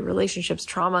 anxiety, relationships,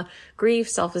 trauma, grief,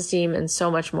 self-esteem, and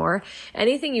so much more.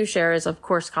 Anything you share is, of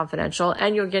course, confidential,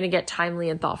 and you're going to get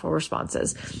timely and thoughtful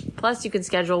responses. Plus, you can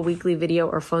schedule weekly video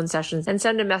or phone sessions and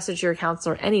send a message to your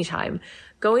counselor anytime.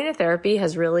 Going to therapy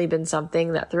has really been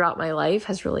something that throughout my life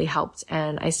has really helped.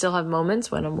 And I still have moments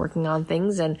when I'm working on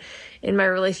things and in my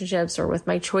relationships or with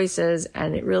my choices.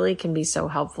 And it really can be so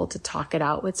helpful to talk it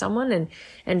out with someone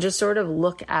and just sort of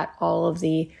look at all of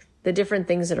the different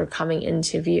things that are coming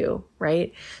into view,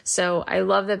 right? So I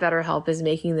love that BetterHelp is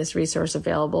making this resource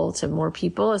available to more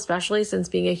people, especially since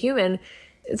being a human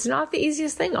It's not the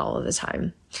easiest thing all of the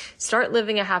time. Start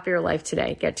living a happier life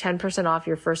today. Get 10% off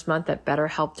your first month at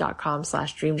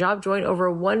betterhelp.com/dreamjob. Join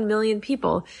over 1 million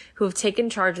people who have taken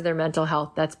charge of their mental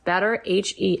health. That's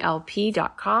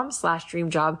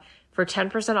betterhelp.com/dreamjob for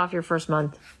 10% off your first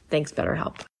month. Thanks,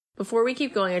 BetterHelp. Before we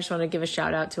keep going, I just want to give a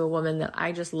shout out to a woman that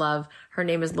I just love. Her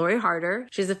name is Lori Harder.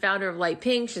 She's the founder of Light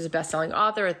Pink. She's a best-selling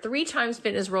author, a 3-time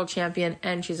fitness world champion,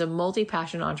 and she's a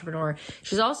multi-passion entrepreneur.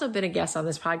 She's also been a guest on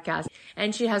this podcast,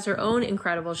 and she has her own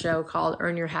incredible show called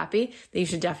Earn Your Happy that you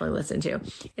should definitely listen to.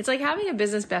 It's like having a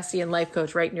business bestie and life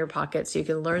coach right in your pocket so you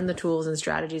can learn the tools and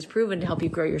strategies proven to help you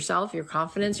grow yourself, your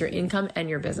confidence, your income, and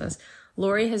your business.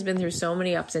 Lori has been through so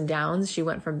many ups and downs. She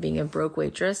went from being a broke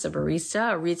waitress, a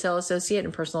barista, a retail associate,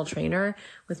 and personal trainer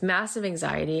with massive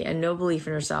anxiety and no belief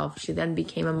in herself. She then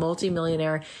became a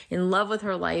multimillionaire in love with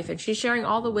her life, and she's sharing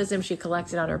all the wisdom she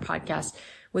collected on her podcast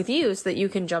with you so that you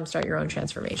can jumpstart your own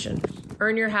transformation.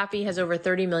 Earn Your Happy has over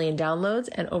 30 million downloads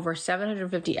and over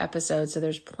 750 episodes, so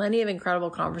there's plenty of incredible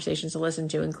conversations to listen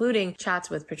to, including chats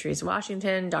with Patrice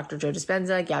Washington, Dr. Joe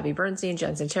Dispenza, Gabby Bernstein,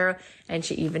 Jen Sincero, and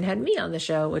she even had me on the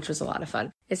show, which was a lot of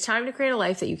fun. It's time to create a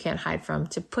life that you can't hide from,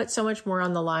 to put so much more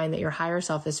on the line that your higher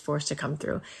self is forced to come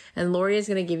through. And Lori is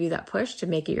going to give you that push to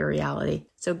make it your reality.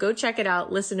 So go check it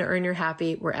out. Listen to Earn Your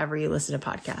Happy wherever you listen to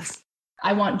podcasts.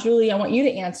 I want you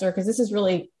to answer, because this is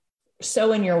really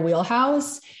so in your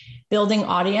wheelhouse, building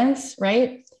audience,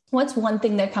 right? What's one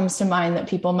thing that comes to mind that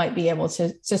people might be able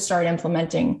to start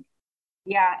implementing?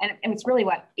 Yeah. And it's really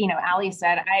what, Ali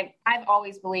said. I've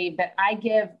always believed that I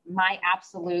give my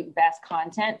absolute best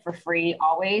content for free,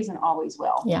 always and always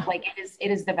will. Yeah. Like it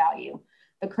is the value.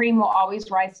 The cream will always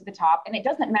rise to the top. And it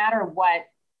doesn't matter what,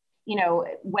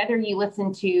 whether you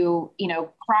listen to,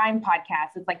 crime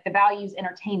podcasts, it's like the value's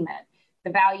entertainment, the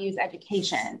value's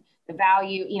education, the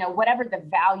value, whatever the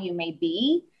value may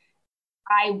be.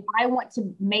 I want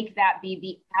to make that be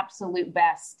the absolute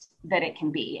best that it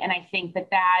can be. And I think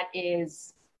that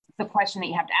is the question that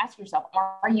you have to ask yourself.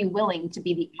 Are you willing to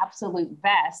be the absolute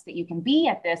best that you can be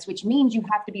at this, which means you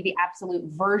have to be the absolute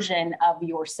version of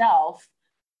yourself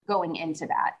going into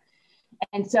that.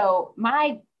 And so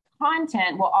my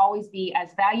content will always be as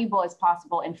valuable as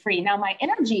possible and free. Now, my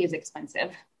energy is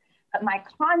expensive, but my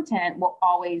content will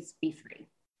always be free.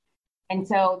 And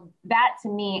so that, to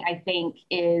me, I think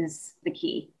is the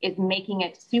key, is making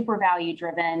it super value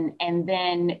driven, and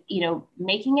then,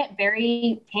 making it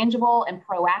very tangible and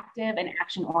proactive and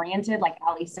action oriented. Like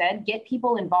Ali said, get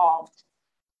people involved.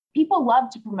 People love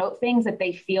to promote things that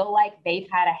they feel like they've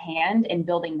had a hand in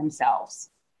building themselves.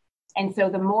 And so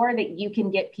the more that you can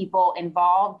get people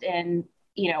involved in,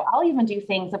 I'll even do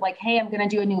things of like, hey, I'm going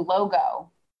to do a new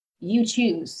logo. You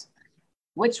choose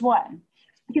which one.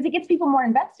 Because it gets people more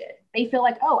invested. They feel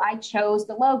like, oh, I chose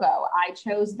the logo. I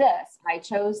chose this. I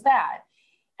chose that.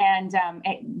 And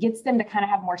it gets them to kind of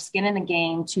have more skin in the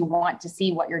game to want to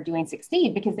see what you're doing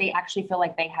succeed, because they actually feel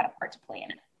like they had a part to play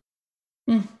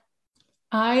in it.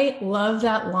 I love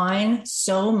that line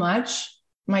so much.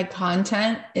 My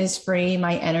content is free.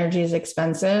 My energy is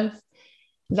expensive.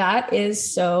 That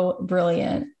is so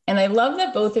brilliant. And I love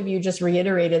that both of you just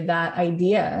reiterated that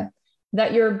idea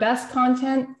that your best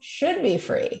content should be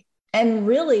free. And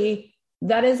really,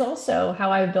 that is also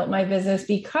how I've built my business,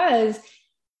 because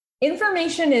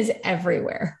information is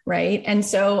everywhere, right? And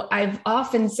so I've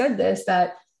often said this,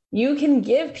 that you can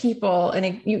give people,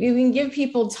 and you can give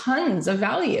people tons of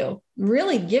value,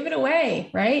 really give it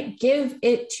away, right? Give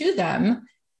it to them.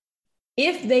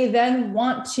 If they then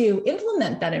want to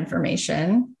implement that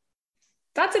information,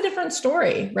 that's a different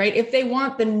story, right? If they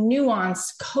want the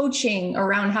nuanced coaching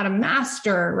around how to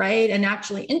master, right, and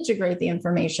actually integrate the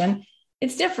information,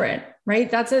 it's different, right?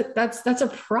 That's a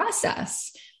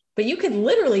process, but you could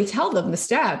literally tell them the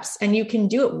steps and you can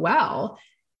do it well.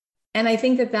 And I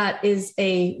think that is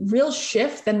a real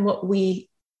shift than what we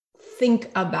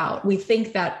think about. We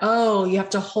think that, oh, you have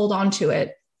to hold on to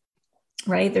it,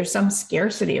 right? There's some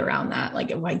scarcity around that.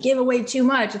 Like, if I give away too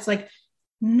much, it's like,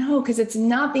 no, because it's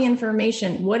not the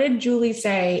information. What did Julie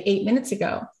say 8 minutes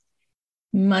ago?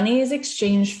 Money is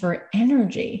exchanged for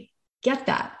energy. Get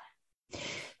that.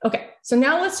 Okay. So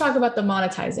now let's talk about the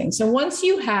monetizing. So once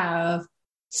you have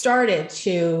started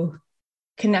to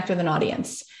connect with an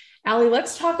audience, Ali,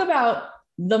 let's talk about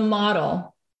the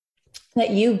model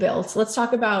that you built. Let's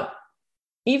talk about,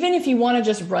 even if you want to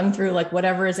just run through like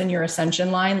whatever is in your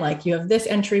ascension line, like you have this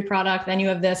entry product, then you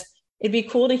have this. It'd be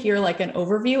cool to hear like an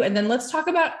overview. And then let's talk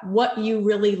about what you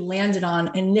really landed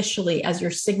on initially as your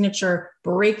signature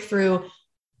breakthrough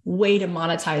way to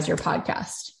monetize your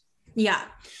podcast. Yeah.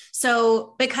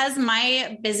 So because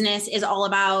my business is all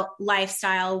about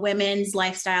lifestyle, women's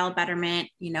lifestyle betterment,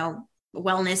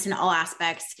 wellness in all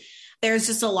aspects. There's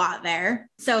just a lot there.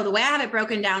 So the way I have it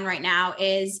broken down right now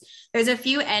is there's a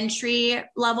few entry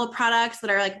level products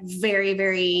that are like very,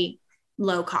 very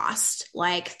low cost,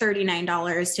 like $39,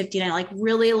 $59, like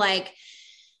really like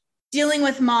dealing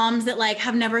with moms that like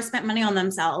have never spent money on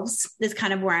themselves is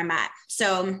kind of where I'm at.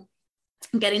 So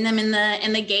getting them in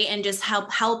the gate and just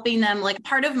helping them. Like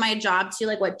part of my job too,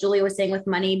 like what Julia was saying with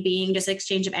money being just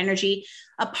exchange of energy,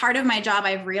 a part of my job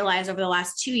I've realized over the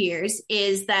last 2 years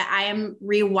is that I am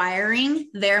rewiring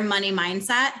their money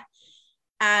mindset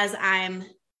as I'm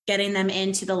getting them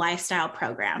into the lifestyle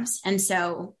programs. And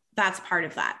so that's part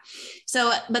of that.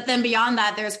 So, but then beyond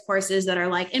that, there's courses that are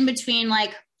like in between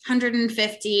like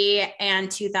 $150 and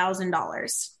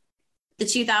 $2,000. The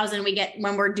 $2,000 we get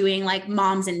when we're doing like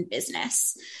moms in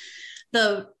business.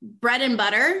 The bread and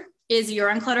butter is Your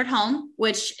Uncluttered Home,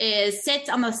 which sits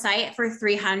on the site for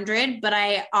 $300, but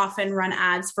I often run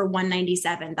ads for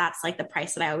 $197. That's like the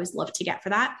price that I always love to get for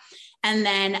that. And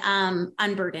then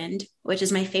Unburdened, which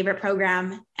is my favorite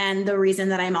program and the reason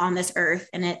that I'm on this earth.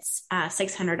 And it's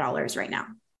 $600 right now.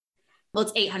 Well,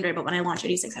 it's $800, but when I launch, I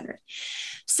do $600.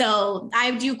 So I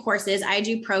do courses, I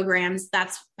do programs.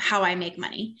 That's how I make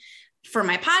money. For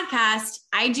my podcast,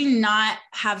 I do not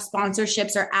have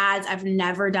sponsorships or ads. I've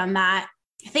never done that.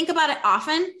 I think about it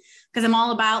often because I'm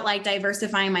all about like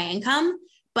diversifying my income.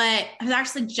 But I was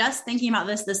actually just thinking about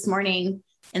this morning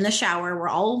in the shower where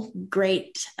all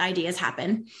great ideas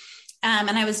happen. And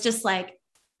I was just like,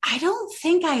 I don't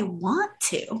think I want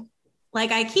to.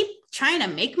 Like I keep trying to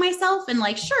make myself and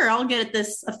like, sure, I'll get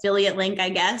this affiliate link, I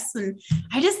guess. And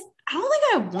I don't think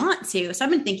I want to. So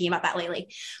I've been thinking about that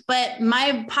lately, but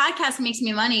my podcast makes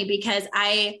me money because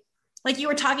like you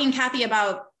were talking, Kathy,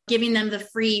 about giving them the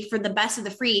free for the best of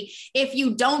the free. If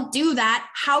you don't do that,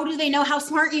 how do they know how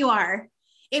smart you are?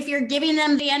 If you're giving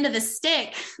them the end of the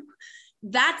stick,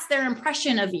 that's their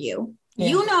impression of you. Yeah.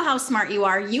 You know how smart you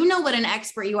are. You know what an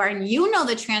expert you are, and you know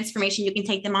the transformation you can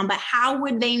take them on, but how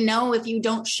would they know if you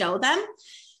don't show them?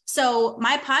 So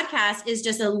my podcast is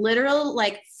just a literal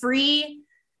like free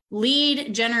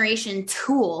lead generation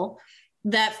tool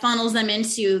that funnels them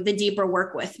into the deeper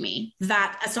work with me.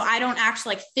 So I don't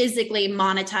actually like physically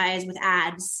monetize with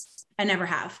ads. I never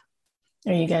have.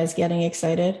 Are you guys getting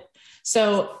excited?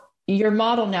 So your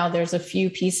model now, there's a few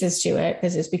pieces to it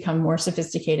because it's become more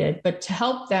sophisticated, but to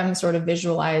help them sort of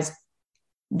visualize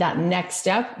that next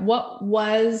step,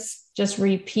 just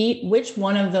repeat, which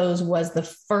one of those was the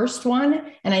first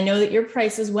one? And I know that your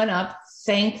prices went up,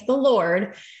 thank the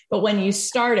Lord. But when you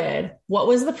started, what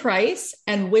was the price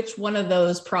and which one of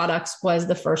those products was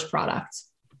the first product?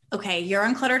 Okay. Your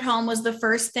Uncluttered Home was the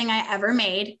first thing I ever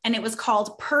made, and it was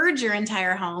called Purge Your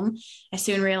Entire Home. I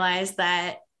soon realized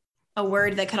that a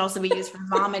word that could also be used for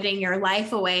vomiting your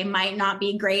life away might not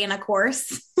be great in a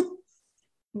course,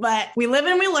 but we live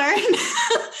and we learn.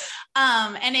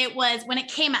 And it was, when it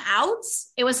came out,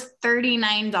 it was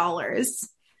 $39.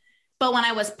 But when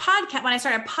I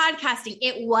started podcasting,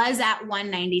 it was at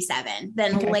 $197.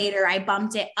 Then later I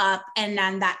bumped it up, and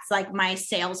then that's like my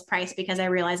sales price because I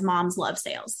realized moms love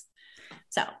sales.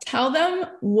 So tell them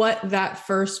what that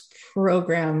first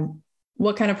program,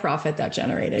 what kind of profit that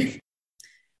generated.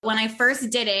 When I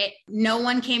first did it, no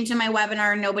one came to my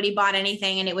webinar, nobody bought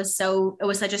anything. And it was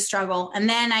such a struggle. And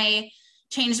then I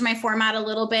changed my format a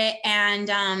little bit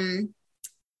and,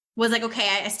 was like,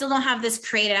 okay, I still don't have this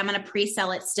created. I'm going to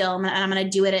pre-sell it still. And I'm going to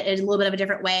do it a little bit of a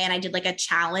different way. And I did like a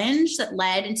challenge that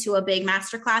led into a big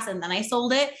masterclass. And then I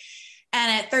sold it.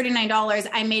 And at $39,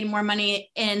 I made more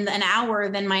money in an hour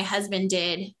than my husband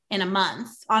did in a month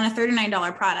on a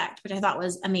 $39 product, which I thought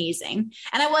was amazing.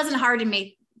 And it wasn't hard to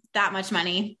make that much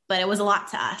money, but it was a lot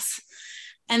to us.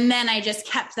 And then I just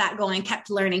kept that going, kept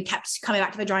learning, kept coming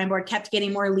back to the drawing board, kept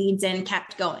getting more leads in,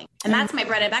 kept going. And that's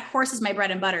that course is my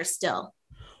bread and butter still.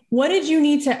 What did you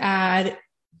need to add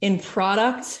in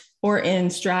product or in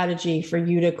strategy for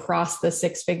you to cross the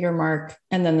 6-figure mark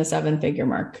and then the 7-figure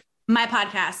mark? My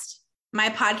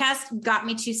podcast got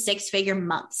me to 6-figure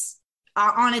months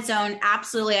on its own.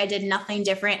 Absolutely. I did nothing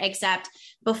different except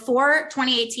before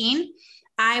 2018,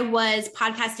 I was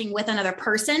podcasting with another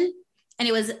person. And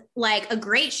it was like a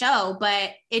great show,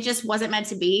 but it just wasn't meant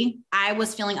to be. I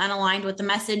was feeling unaligned with the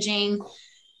messaging.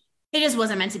 It just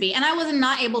wasn't meant to be. And I was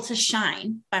not able to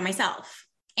shine by myself.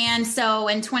 And so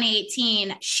in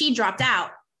 2018, she dropped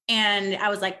out and I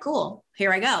was like, cool,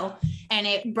 here I go. And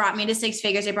it brought me to 6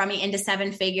 figures. It brought me into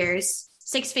 7 figures.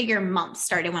 6-figure months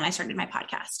started when I started my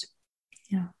podcast.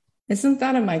 Yeah. Isn't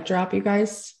that a mic drop, you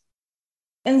guys?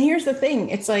 And here's the thing.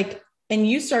 It's like, and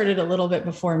you started a little bit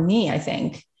before me, I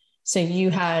think. So you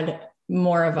had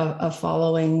more of a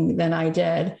following than I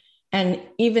did. And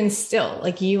even still,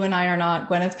 like you and I are not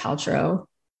Gwyneth Paltrow,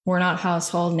 we're not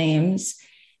household names.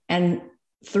 And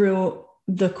through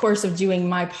the course of doing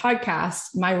my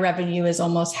podcast, my revenue is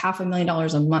almost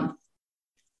 $500,000 a month.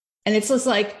 And it's just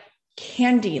like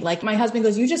candy. Like my husband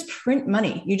goes, you just print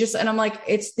money. And I'm like,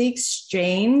 it's the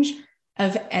exchange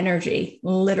of energy,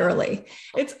 literally.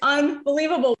 It's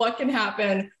unbelievable what can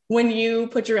happen when you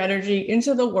put your energy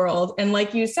into the world. And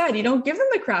like you said, you don't give them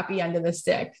the crappy end of the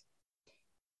stick.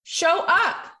 Show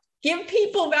up, give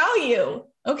people value.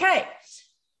 Okay.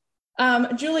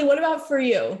 Julie, what about for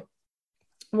you?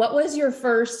 What was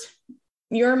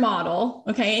your model?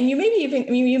 Okay. And you maybe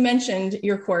even, you mentioned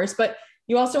your course, but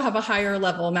you also have a higher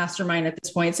level mastermind at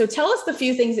this point. So tell us the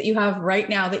few things that you have right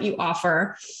now that you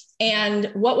offer.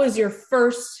 And what was your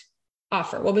first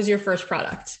offer? What was your first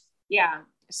product? Yeah.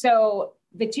 So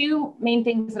the two main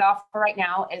things that I offer right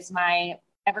now is my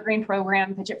evergreen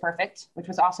program, Pitch It Perfect, which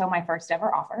was also my first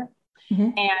ever offer,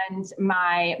 and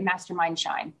my mastermind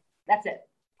Shine. That's it.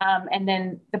 And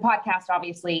then the podcast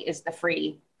obviously is the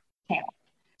free channel.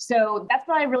 So that's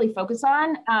what I really focus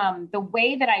on. The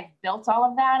way that I've built all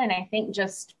of that, and I think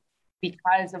just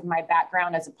because of my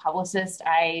background as a publicist,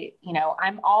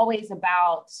 I'm always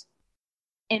about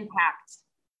impact,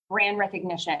 brand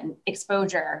recognition,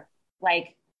 exposure.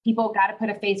 Like people got to put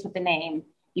a face with the name.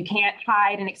 You can't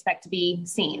hide and expect to be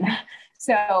seen.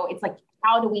 So it's like,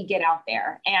 how do we get out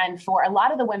there? And for a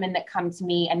lot of the women that come to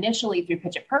me initially through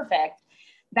Pitch It Perfect,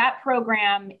 that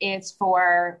program is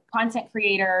for content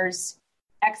creators,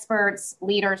 experts,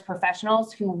 leaders,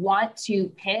 professionals who want to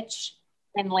pitch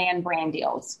and land brand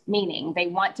deals, meaning they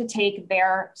want to take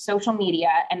their social media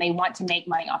and they want to make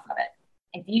money off of it.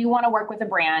 If you want to work with a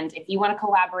brand, if you want to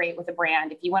collaborate with a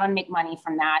brand, if you want to make money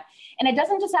from that, and it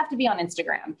doesn't just have to be on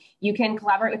Instagram. You can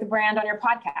collaborate with a brand on your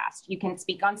podcast. You can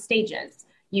speak on stages.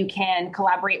 You can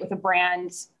collaborate with a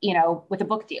brand, with a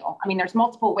book deal. I mean, there's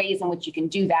multiple ways in which you can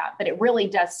do that, but it really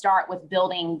does start with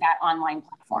building that online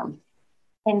platform.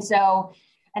 And so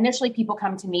initially people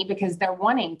come to me because they're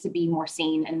wanting to be more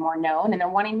seen and more known, and they're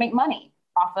wanting to make money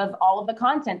off of all of the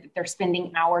content that they're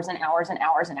spending hours and hours and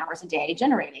hours and hours a day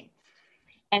generating.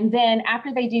 And then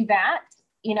after they do that,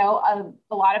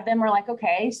 a lot of them are like,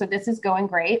 okay, so this is going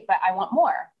great, but I want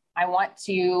more. I want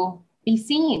to be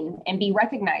seen and be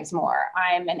recognized more.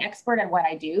 I'm an expert at what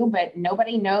I do, but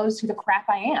nobody knows who the crap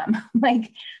I am.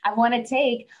 Like, I want to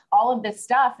take all of this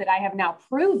stuff that I have now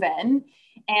proven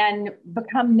and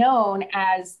become known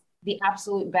as the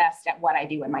absolute best at what I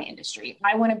do in my industry.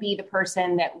 I want to be the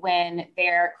person that when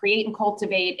their Create and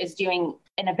Cultivate is doing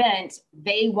an event,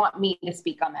 they want me to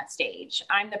speak on that stage.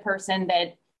 I'm the person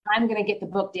that I'm going to get the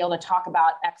book deal to talk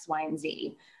about X, Y, and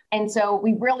Z. And so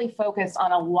we really focus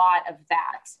on a lot of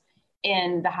that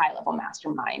in the high level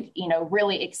mastermind,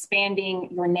 really expanding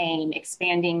your name,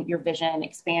 expanding your vision,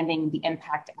 expanding the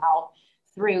impact out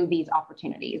through these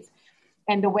opportunities.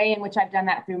 And the way in which I've done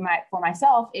that for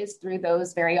myself is through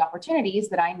those very opportunities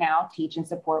that I now teach and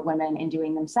support women in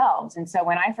doing themselves. And so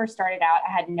when I first started out,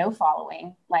 I had no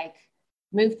following, like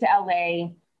moved to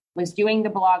LA, was doing the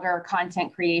blogger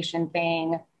content creation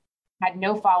thing, had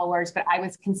no followers, but I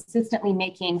was consistently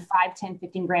making 5, 10,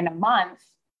 15 grand a month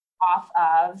off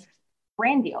of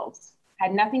brand deals.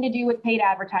 Had nothing to do with paid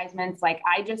advertisements. Like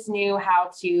I just knew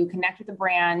how to connect with the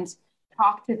brand,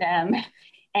 talk to them,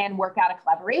 and work out a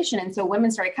collaboration. And so women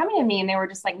started coming to me and they were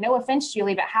just like, no offense,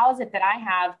 Julie, but how is it that I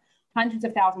have hundreds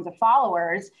of thousands of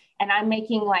followers and I'm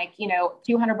making like,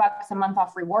 $200 a month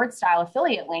off reward style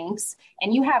affiliate links,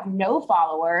 and you have no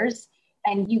followers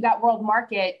and you got World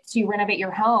Market to renovate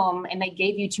your home and they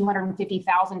gave you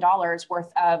 $250,000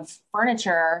 worth of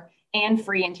furniture and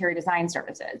free interior design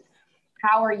services?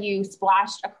 How are you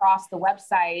splashed across the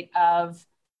website of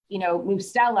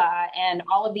Mustela and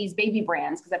all of these baby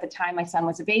brands? Because at the time my son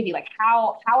was a baby. Like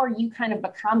how are you kind of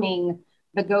becoming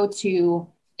the go-to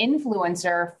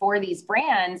influencer for these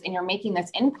brands and you're making this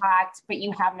impact, but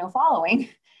you have no following?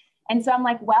 And so I'm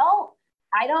like, well,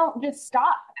 I don't just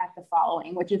stop at the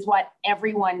following, which is what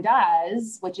everyone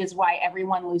does, which is why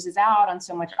everyone loses out on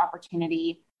so much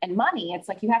opportunity and money. It's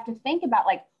like, you have to think about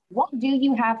like, what do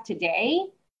you have today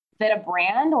that a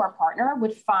brand or a partner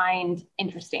would find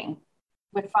interesting,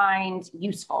 would find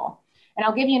useful? And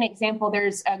I'll give you an example.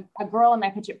 There's a girl in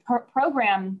my Pitch It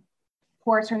program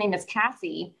course. Her name is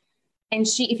Cassie. And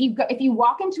if you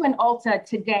walk into an Ulta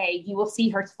today, you will see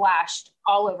her splashed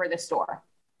all over the store.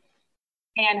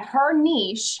 And her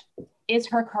niche is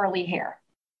her curly hair.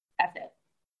 That's it.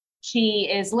 She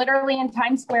is literally in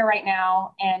Times Square right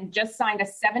now and just signed a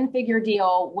 7-figure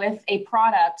deal with a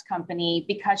product company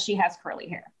because she has curly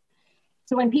hair.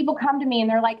 So when people come to me and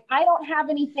they're like, I don't have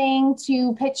anything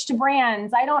to pitch to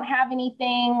brands, I don't have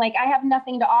anything, like I have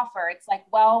nothing to offer. It's like,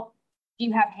 well, do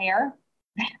you have hair?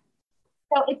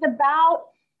 So it's about,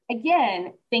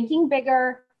 again, thinking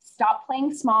bigger, stop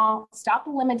playing small, stop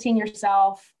limiting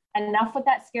yourself. Enough with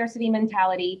that scarcity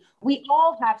mentality. We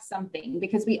all have something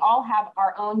because we all have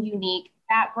our own unique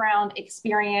background,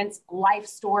 experience, life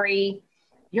story.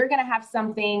 You're going to have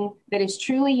something that is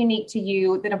truly unique to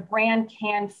you that a brand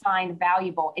can find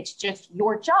valuable. It's just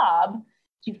your job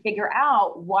to figure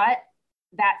out what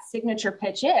that signature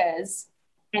pitch is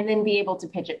and then be able to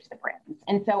pitch it to the brands.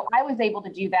 And so I was able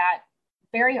to do that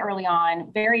very early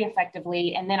on, very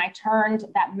effectively. And then I turned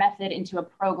that method into a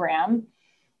program.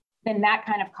 Then that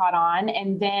kind of caught on.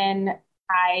 And then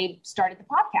I started the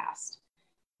podcast.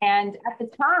 And at the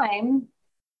time,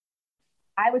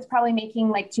 I was probably making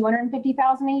like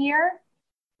 $250,000 a year.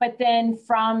 But then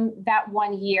from that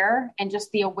 1 year and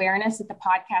just the awareness that the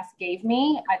podcast gave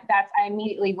me, I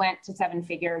immediately went to 7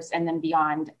 figures and then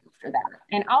beyond after that.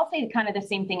 And I'll say kind of the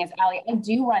same thing as Ali. I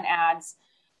do run ads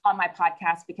on my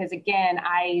podcast because, again,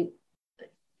 I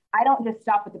don't just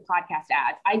stop with the podcast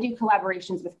ads. I do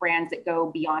collaborations with brands that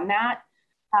go beyond that.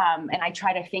 And I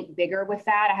try to think bigger with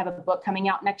that. I have a book coming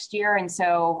out next year. And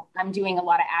so I'm doing a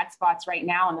lot of ad spots right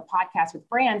now on the podcast with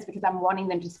brands because I'm wanting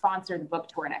them to sponsor the book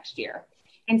tour next year.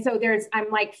 And so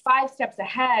I'm like 5 steps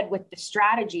ahead with the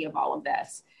strategy of all of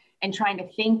this and trying to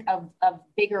think of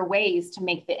bigger ways to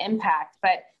make the impact.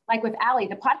 But like with Ali,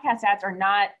 the podcast ads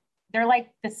they're like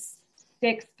the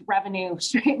 6th revenue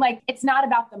stream. Like, it's not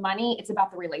about the money. It's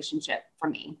about the relationship for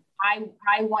me.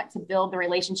 I want to build the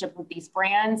relationship with these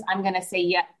brands. I'm going to say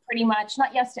yes, pretty much,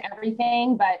 not yes to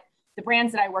everything, but the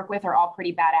brands that I work with are all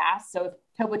pretty badass. So if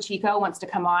Topo Chico wants to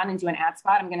come on and do an ad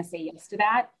spot, I'm going to say yes to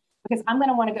that because I'm going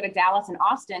to want to go to Dallas and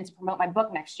Austin to promote my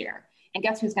book next year. And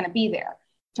guess who's going to be there?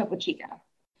 Topo Chico.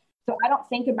 So I don't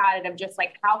think about it of just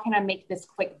like, how can I make this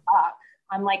quick buck?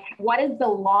 I'm like, what is the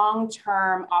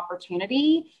long-term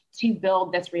opportunity to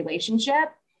build this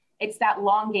relationship? It's that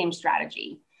long game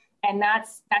strategy. And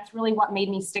that's really what made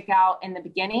me stick out in the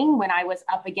beginning when I was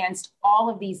up against all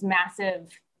of these massive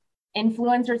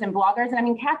influencers and bloggers. And I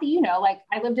mean, Kathy, you know, like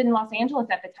I lived in Los Angeles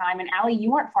at the time, and Ali,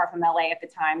 you weren't far from LA at the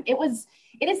time. It is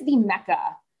the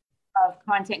mecca of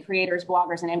content creators,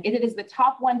 bloggers, and it is the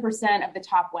top 1% of the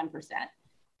top 1%.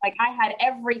 Like I had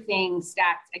everything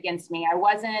stacked against me. I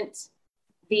wasn't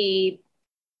the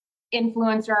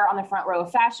influencer on the front row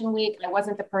of Fashion Week. I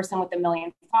wasn't the person with 1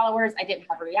 million followers. I didn't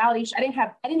have a reality show. I didn't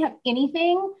have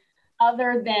anything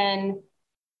other than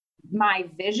my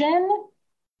vision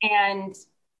and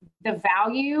the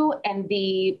value and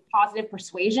the positive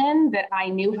persuasion that I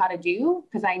knew how to do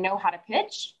because I know how to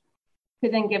pitch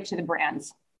to then give to the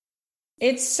brands.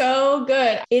 It's so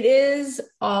good. It is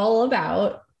all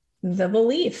about the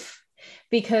belief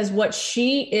because what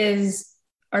she is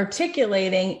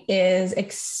articulating is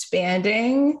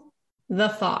expanding the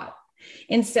thought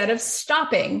instead of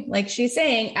stopping, like she's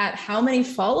saying, at how many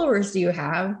followers do you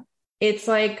have? It's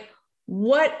like,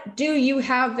 what do you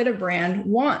have that a brand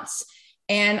wants?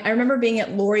 And I remember being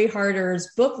at Lori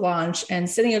Harder's book launch and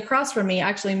sitting across from me, I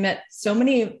actually met so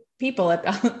many people at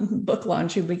the book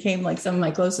launch who became like some of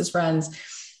my closest friends.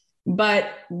 But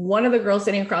one of the girls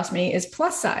sitting across from me is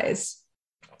plus size.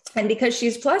 And because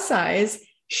she's plus size,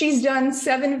 she's done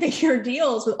 7-figure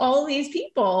deals with all these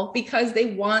people because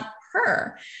they want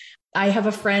her. I have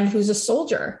a friend who's a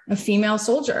soldier, a female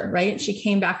soldier, right? She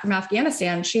came back from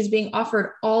Afghanistan. She's being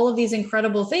offered all of these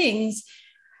incredible things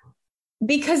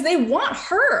because they want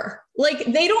her. Like,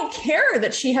 they don't care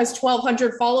that she has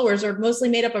 1,200 followers or mostly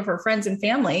made up of her friends and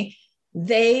family.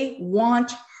 They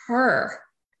want her.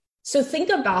 So think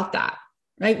about that.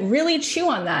 Right? Really chew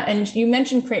on that. And you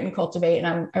mentioned Create and Cultivate.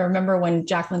 And I remember when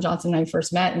Jacqueline Johnson and I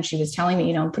first met and she was telling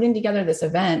me, I'm putting together this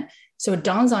event. So it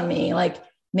dawns on me, like,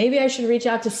 maybe I should reach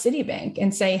out to Citibank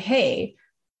and say, hey,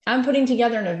 I'm putting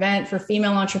together an event for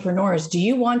female entrepreneurs. Do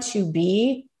you want to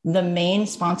be the main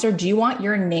sponsor? Do you want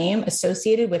your name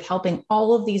associated with helping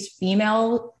all of these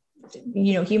female,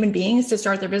 human beings to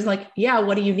start their business? Like, yeah,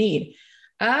 what do you need?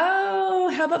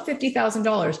 Oh, how about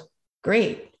 $50,000?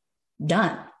 Great.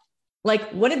 Done.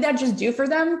 Like, what did that just do for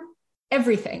them?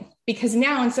 Everything. Because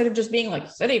now, instead of just being like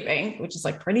Citibank, which is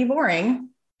like pretty boring,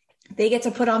 they get to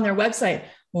put on their website,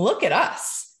 look at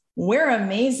us. We're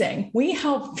amazing. We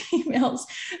help females,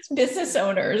 business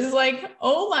owners. Like,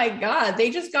 oh my God,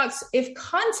 if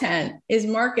content is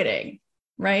marketing,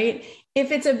 right?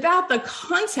 If it's about the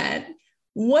content,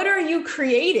 what are you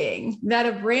creating that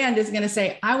a brand is going to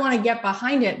say, I want to get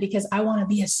behind it because I want to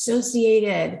be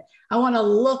associated. I want to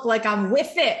look like I'm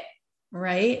with it.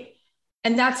 Right.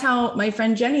 And that's how my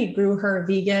friend Jenny grew her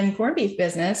vegan corned beef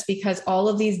business, because all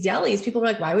of these delis, people were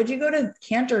like, why would you go to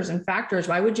Cantor's and Factor's?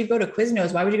 Why would you go to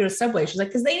Quiznos? Why would you go to Subway? She's like,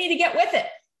 because they need to get with it.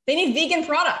 They need vegan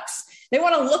products. They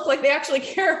want to look like they actually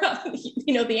care about,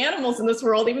 the animals in this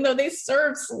world, even though they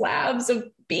serve slabs of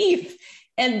beef.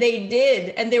 And they did.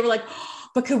 And they were like, oh,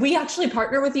 but could we actually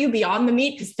partner with you beyond the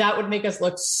meat? Because that would make us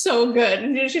look so good.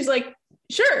 And she's like,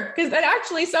 sure, because then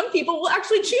actually some people will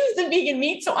actually choose the vegan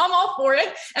meat. So I'm all for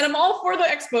it. And I'm all for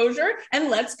the exposure, and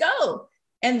let's go.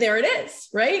 And there it is,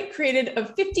 right? Created a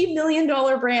 $50 million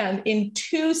brand in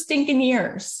 2 stinking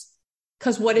years.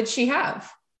 Because what did she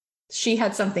have? She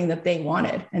had something that they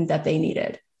wanted and that they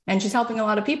needed. And she's helping a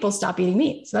lot of people stop eating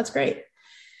meat. So that's great.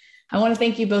 I want to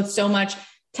thank you both so much.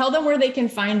 Tell them where they can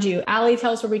find you. Allie,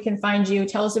 tell us where we can find you.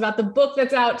 Tell us about the book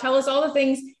that's out. Tell us all the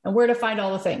things and where to find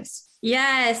all the things.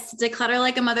 Yes. Declutter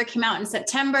Like a Mother came out in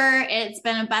September. It's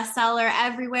been a bestseller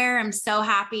everywhere. I'm so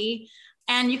happy.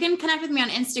 And you can connect with me on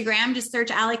Instagram. Just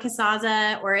search Allie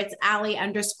Casazza, or it's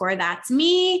Allie_that's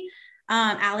me.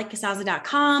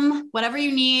 AllieCasazza.com. Whatever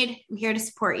you need, I'm here to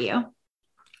support you.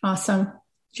 Awesome.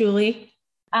 Julie?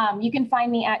 You can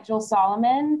find me at Jill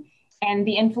Solomon, and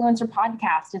the Influencer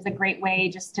Podcast is a great way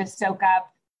just to soak up,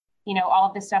 all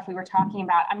of the stuff we were talking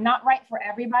about. I'm not right for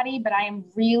everybody, but I am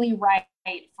really right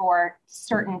for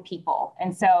certain people.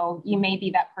 And so you may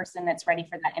be that person that's ready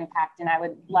for that impact. And I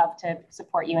would love to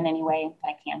support you in any way that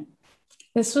I can.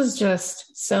 This was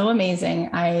just so amazing.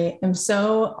 I am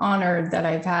so honored that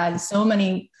I've had so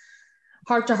many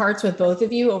heart-to-hearts with both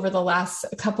of you over the last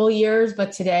couple of years.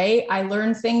 But today I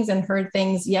learned things and heard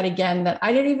things yet again that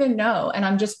I didn't even know. And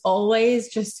I'm just always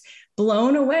just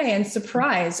blown away and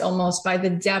surprised almost by the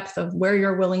depth of where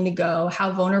you're willing to go,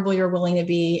 how vulnerable you're willing to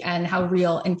be, and how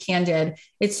real and candid.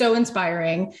 It's so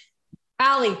inspiring.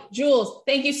 Allie, Jules,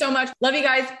 thank you so much. Love you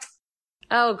guys.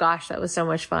 Oh gosh, that was so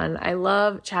much fun. I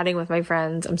love chatting with my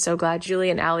friends. I'm so glad Julie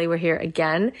and Allie were here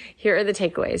again. Here are the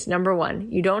takeaways. Number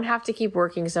 1, you don't have to keep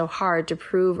working so hard to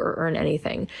prove or earn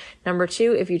anything. Number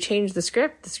 2, if you change the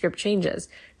script changes.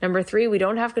 Number 3, we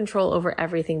don't have control over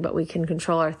everything, but we can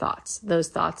control our thoughts. Those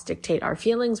thoughts dictate our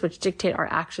feelings, which dictate our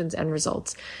actions and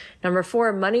results. Number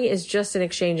 4, money is just an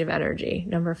exchange of energy.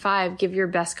 Number 5, give your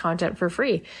best content for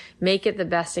free. Make it the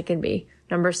best it can be.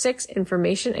 Number 6,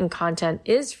 information and content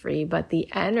is free, but the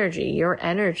energy, your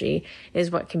energy, is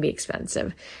what can be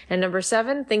expensive. And number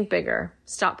 7, think bigger.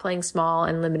 Stop playing small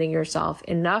and limiting yourself.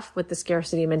 Enough with the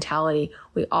scarcity mentality.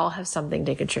 We all have something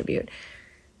to contribute.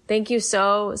 Thank you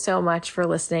so, so much for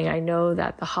listening. I know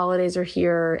that the holidays are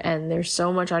here and there's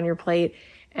so much on your plate,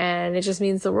 and it just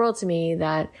means the world to me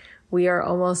that we are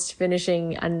almost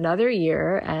finishing another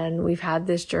year and we've had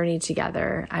this journey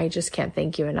together. I just can't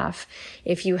thank you enough.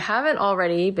 If you haven't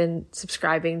already been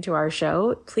subscribing to our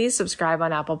show, please subscribe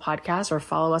on Apple Podcasts or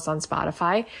follow us on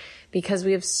Spotify, because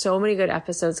we have so many good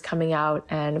episodes coming out.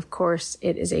 And of course,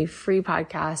 it is a free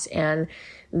podcast, and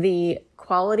the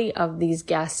quality of these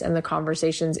guests and the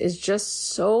conversations is just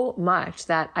so much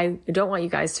that I don't want you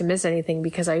guys to miss anything,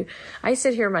 because I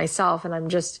sit here myself and I'm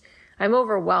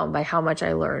overwhelmed by how much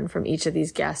I learn from each of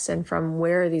these guests and from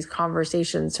where these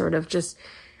conversations sort of just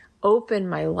open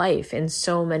my life in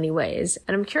so many ways.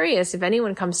 And I'm curious if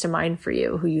anyone comes to mind for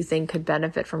you who you think could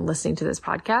benefit from listening to this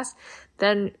podcast,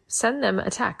 then send them a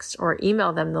text or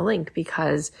email them the link,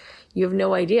 because you have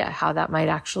no idea how that might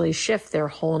actually shift their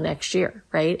whole next year,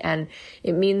 right? And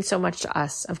it means so much to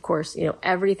us. Of course,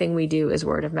 everything we do is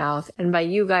word of mouth. And by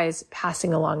you guys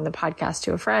passing along the podcast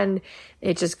to a friend,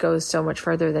 it just goes so much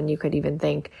further than you could even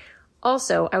think.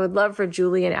 Also, I would love for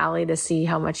Julie and Allie to see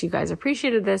how much you guys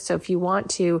appreciated this. So if you want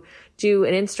to do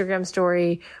an Instagram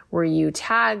story where you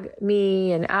tag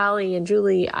me and Allie and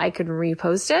Julie, I could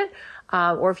repost it.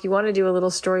 Or if you want to do a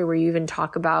little story where you even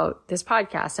talk about this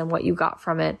podcast and what you got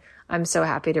from it, I'm so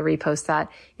happy to repost that.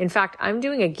 In fact, I'm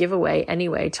doing a giveaway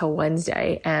anyway till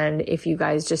Wednesday. And if you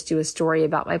guys just do a story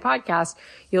about my podcast,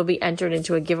 you'll be entered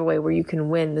into a giveaway where you can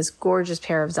win this gorgeous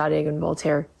pair of Zadig and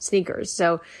Voltaire sneakers.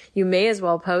 So you may as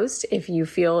well post if you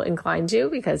feel inclined to,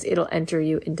 because it'll enter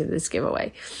you into this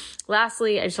giveaway.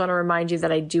 Lastly, I just want to remind you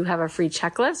that I do have a free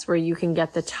checklist where you can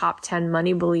get the top 10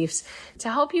 money beliefs to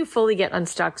help you fully get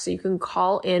unstuck so you can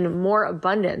call in more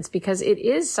abundance, because it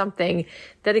is something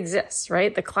that exists,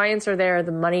 right? The clients are there,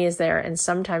 the money is there, and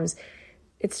sometimes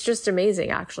it's just amazing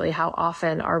actually how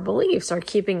often our beliefs are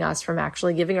keeping us from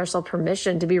actually giving ourselves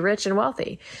permission to be rich and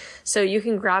wealthy. So you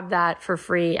can grab that for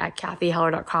free at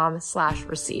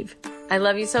kathyheller.com/receive. I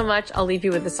love you so much. I'll leave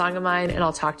you with a song of mine, and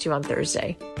I'll talk to you on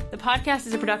Thursday. The podcast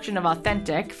is a production of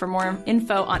Authentic. For more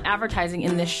info on advertising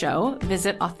in this show,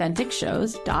 visit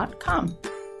AuthenticShows.com.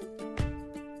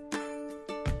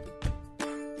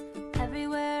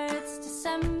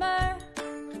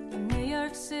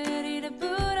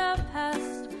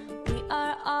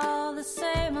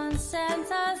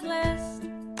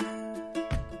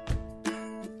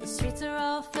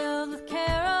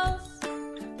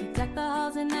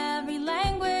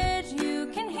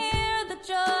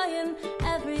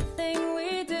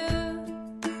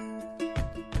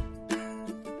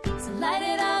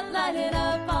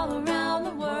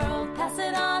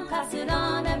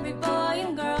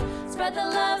 Spread the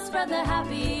love, spread the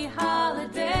happy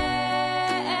holiday.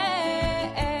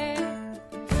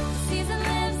 Season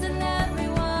lives in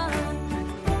everyone.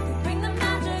 Bring the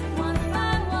magic one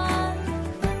by one.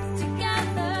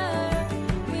 Together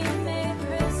we make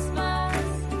Christmas.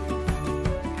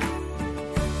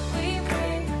 We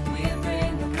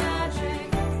bring the magic.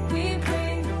 We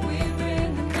bring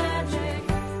the magic.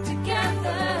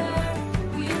 Together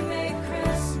we make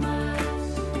Christmas.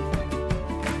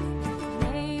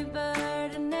 Neighbor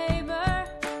to neighbor,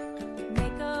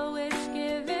 make a wish,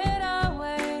 give it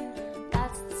away.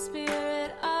 That's the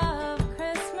spirit of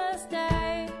Christmas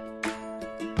Day.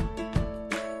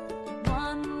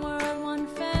 One world, one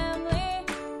family.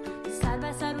 Side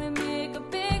by side we make a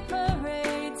big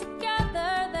parade.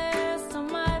 Together there's so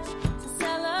much to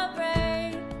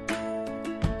celebrate.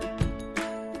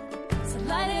 So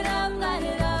light it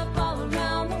up all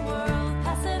around the world.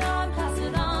 Pass it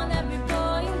on, every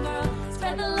boy and girl.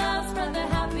 Spread the love, spread the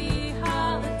happy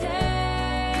holiday.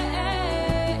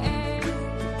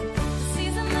 The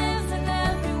season lives in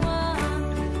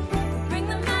everyone. Bring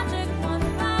the magic one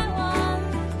by one.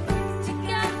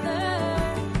 Together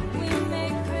we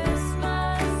make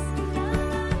Christmas.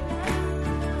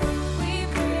 We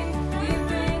bring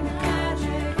the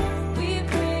magic. We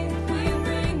bring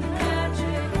the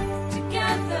magic.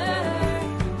 Together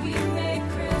we make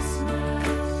Christmas.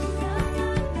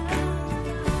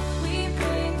 We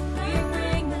bring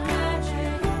the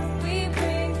magic. We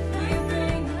bring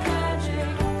the magic.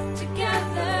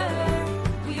 Together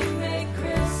we make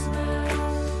Christmas.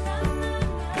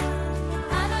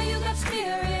 I know you got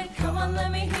spirit, come on, let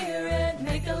me hear it.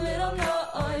 Make a little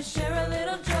noise, share a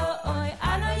little joy.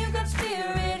 I know you got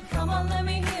spirit, come on, let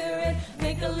me hear it.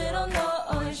 Make a little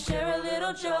noise, share a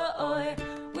little joy.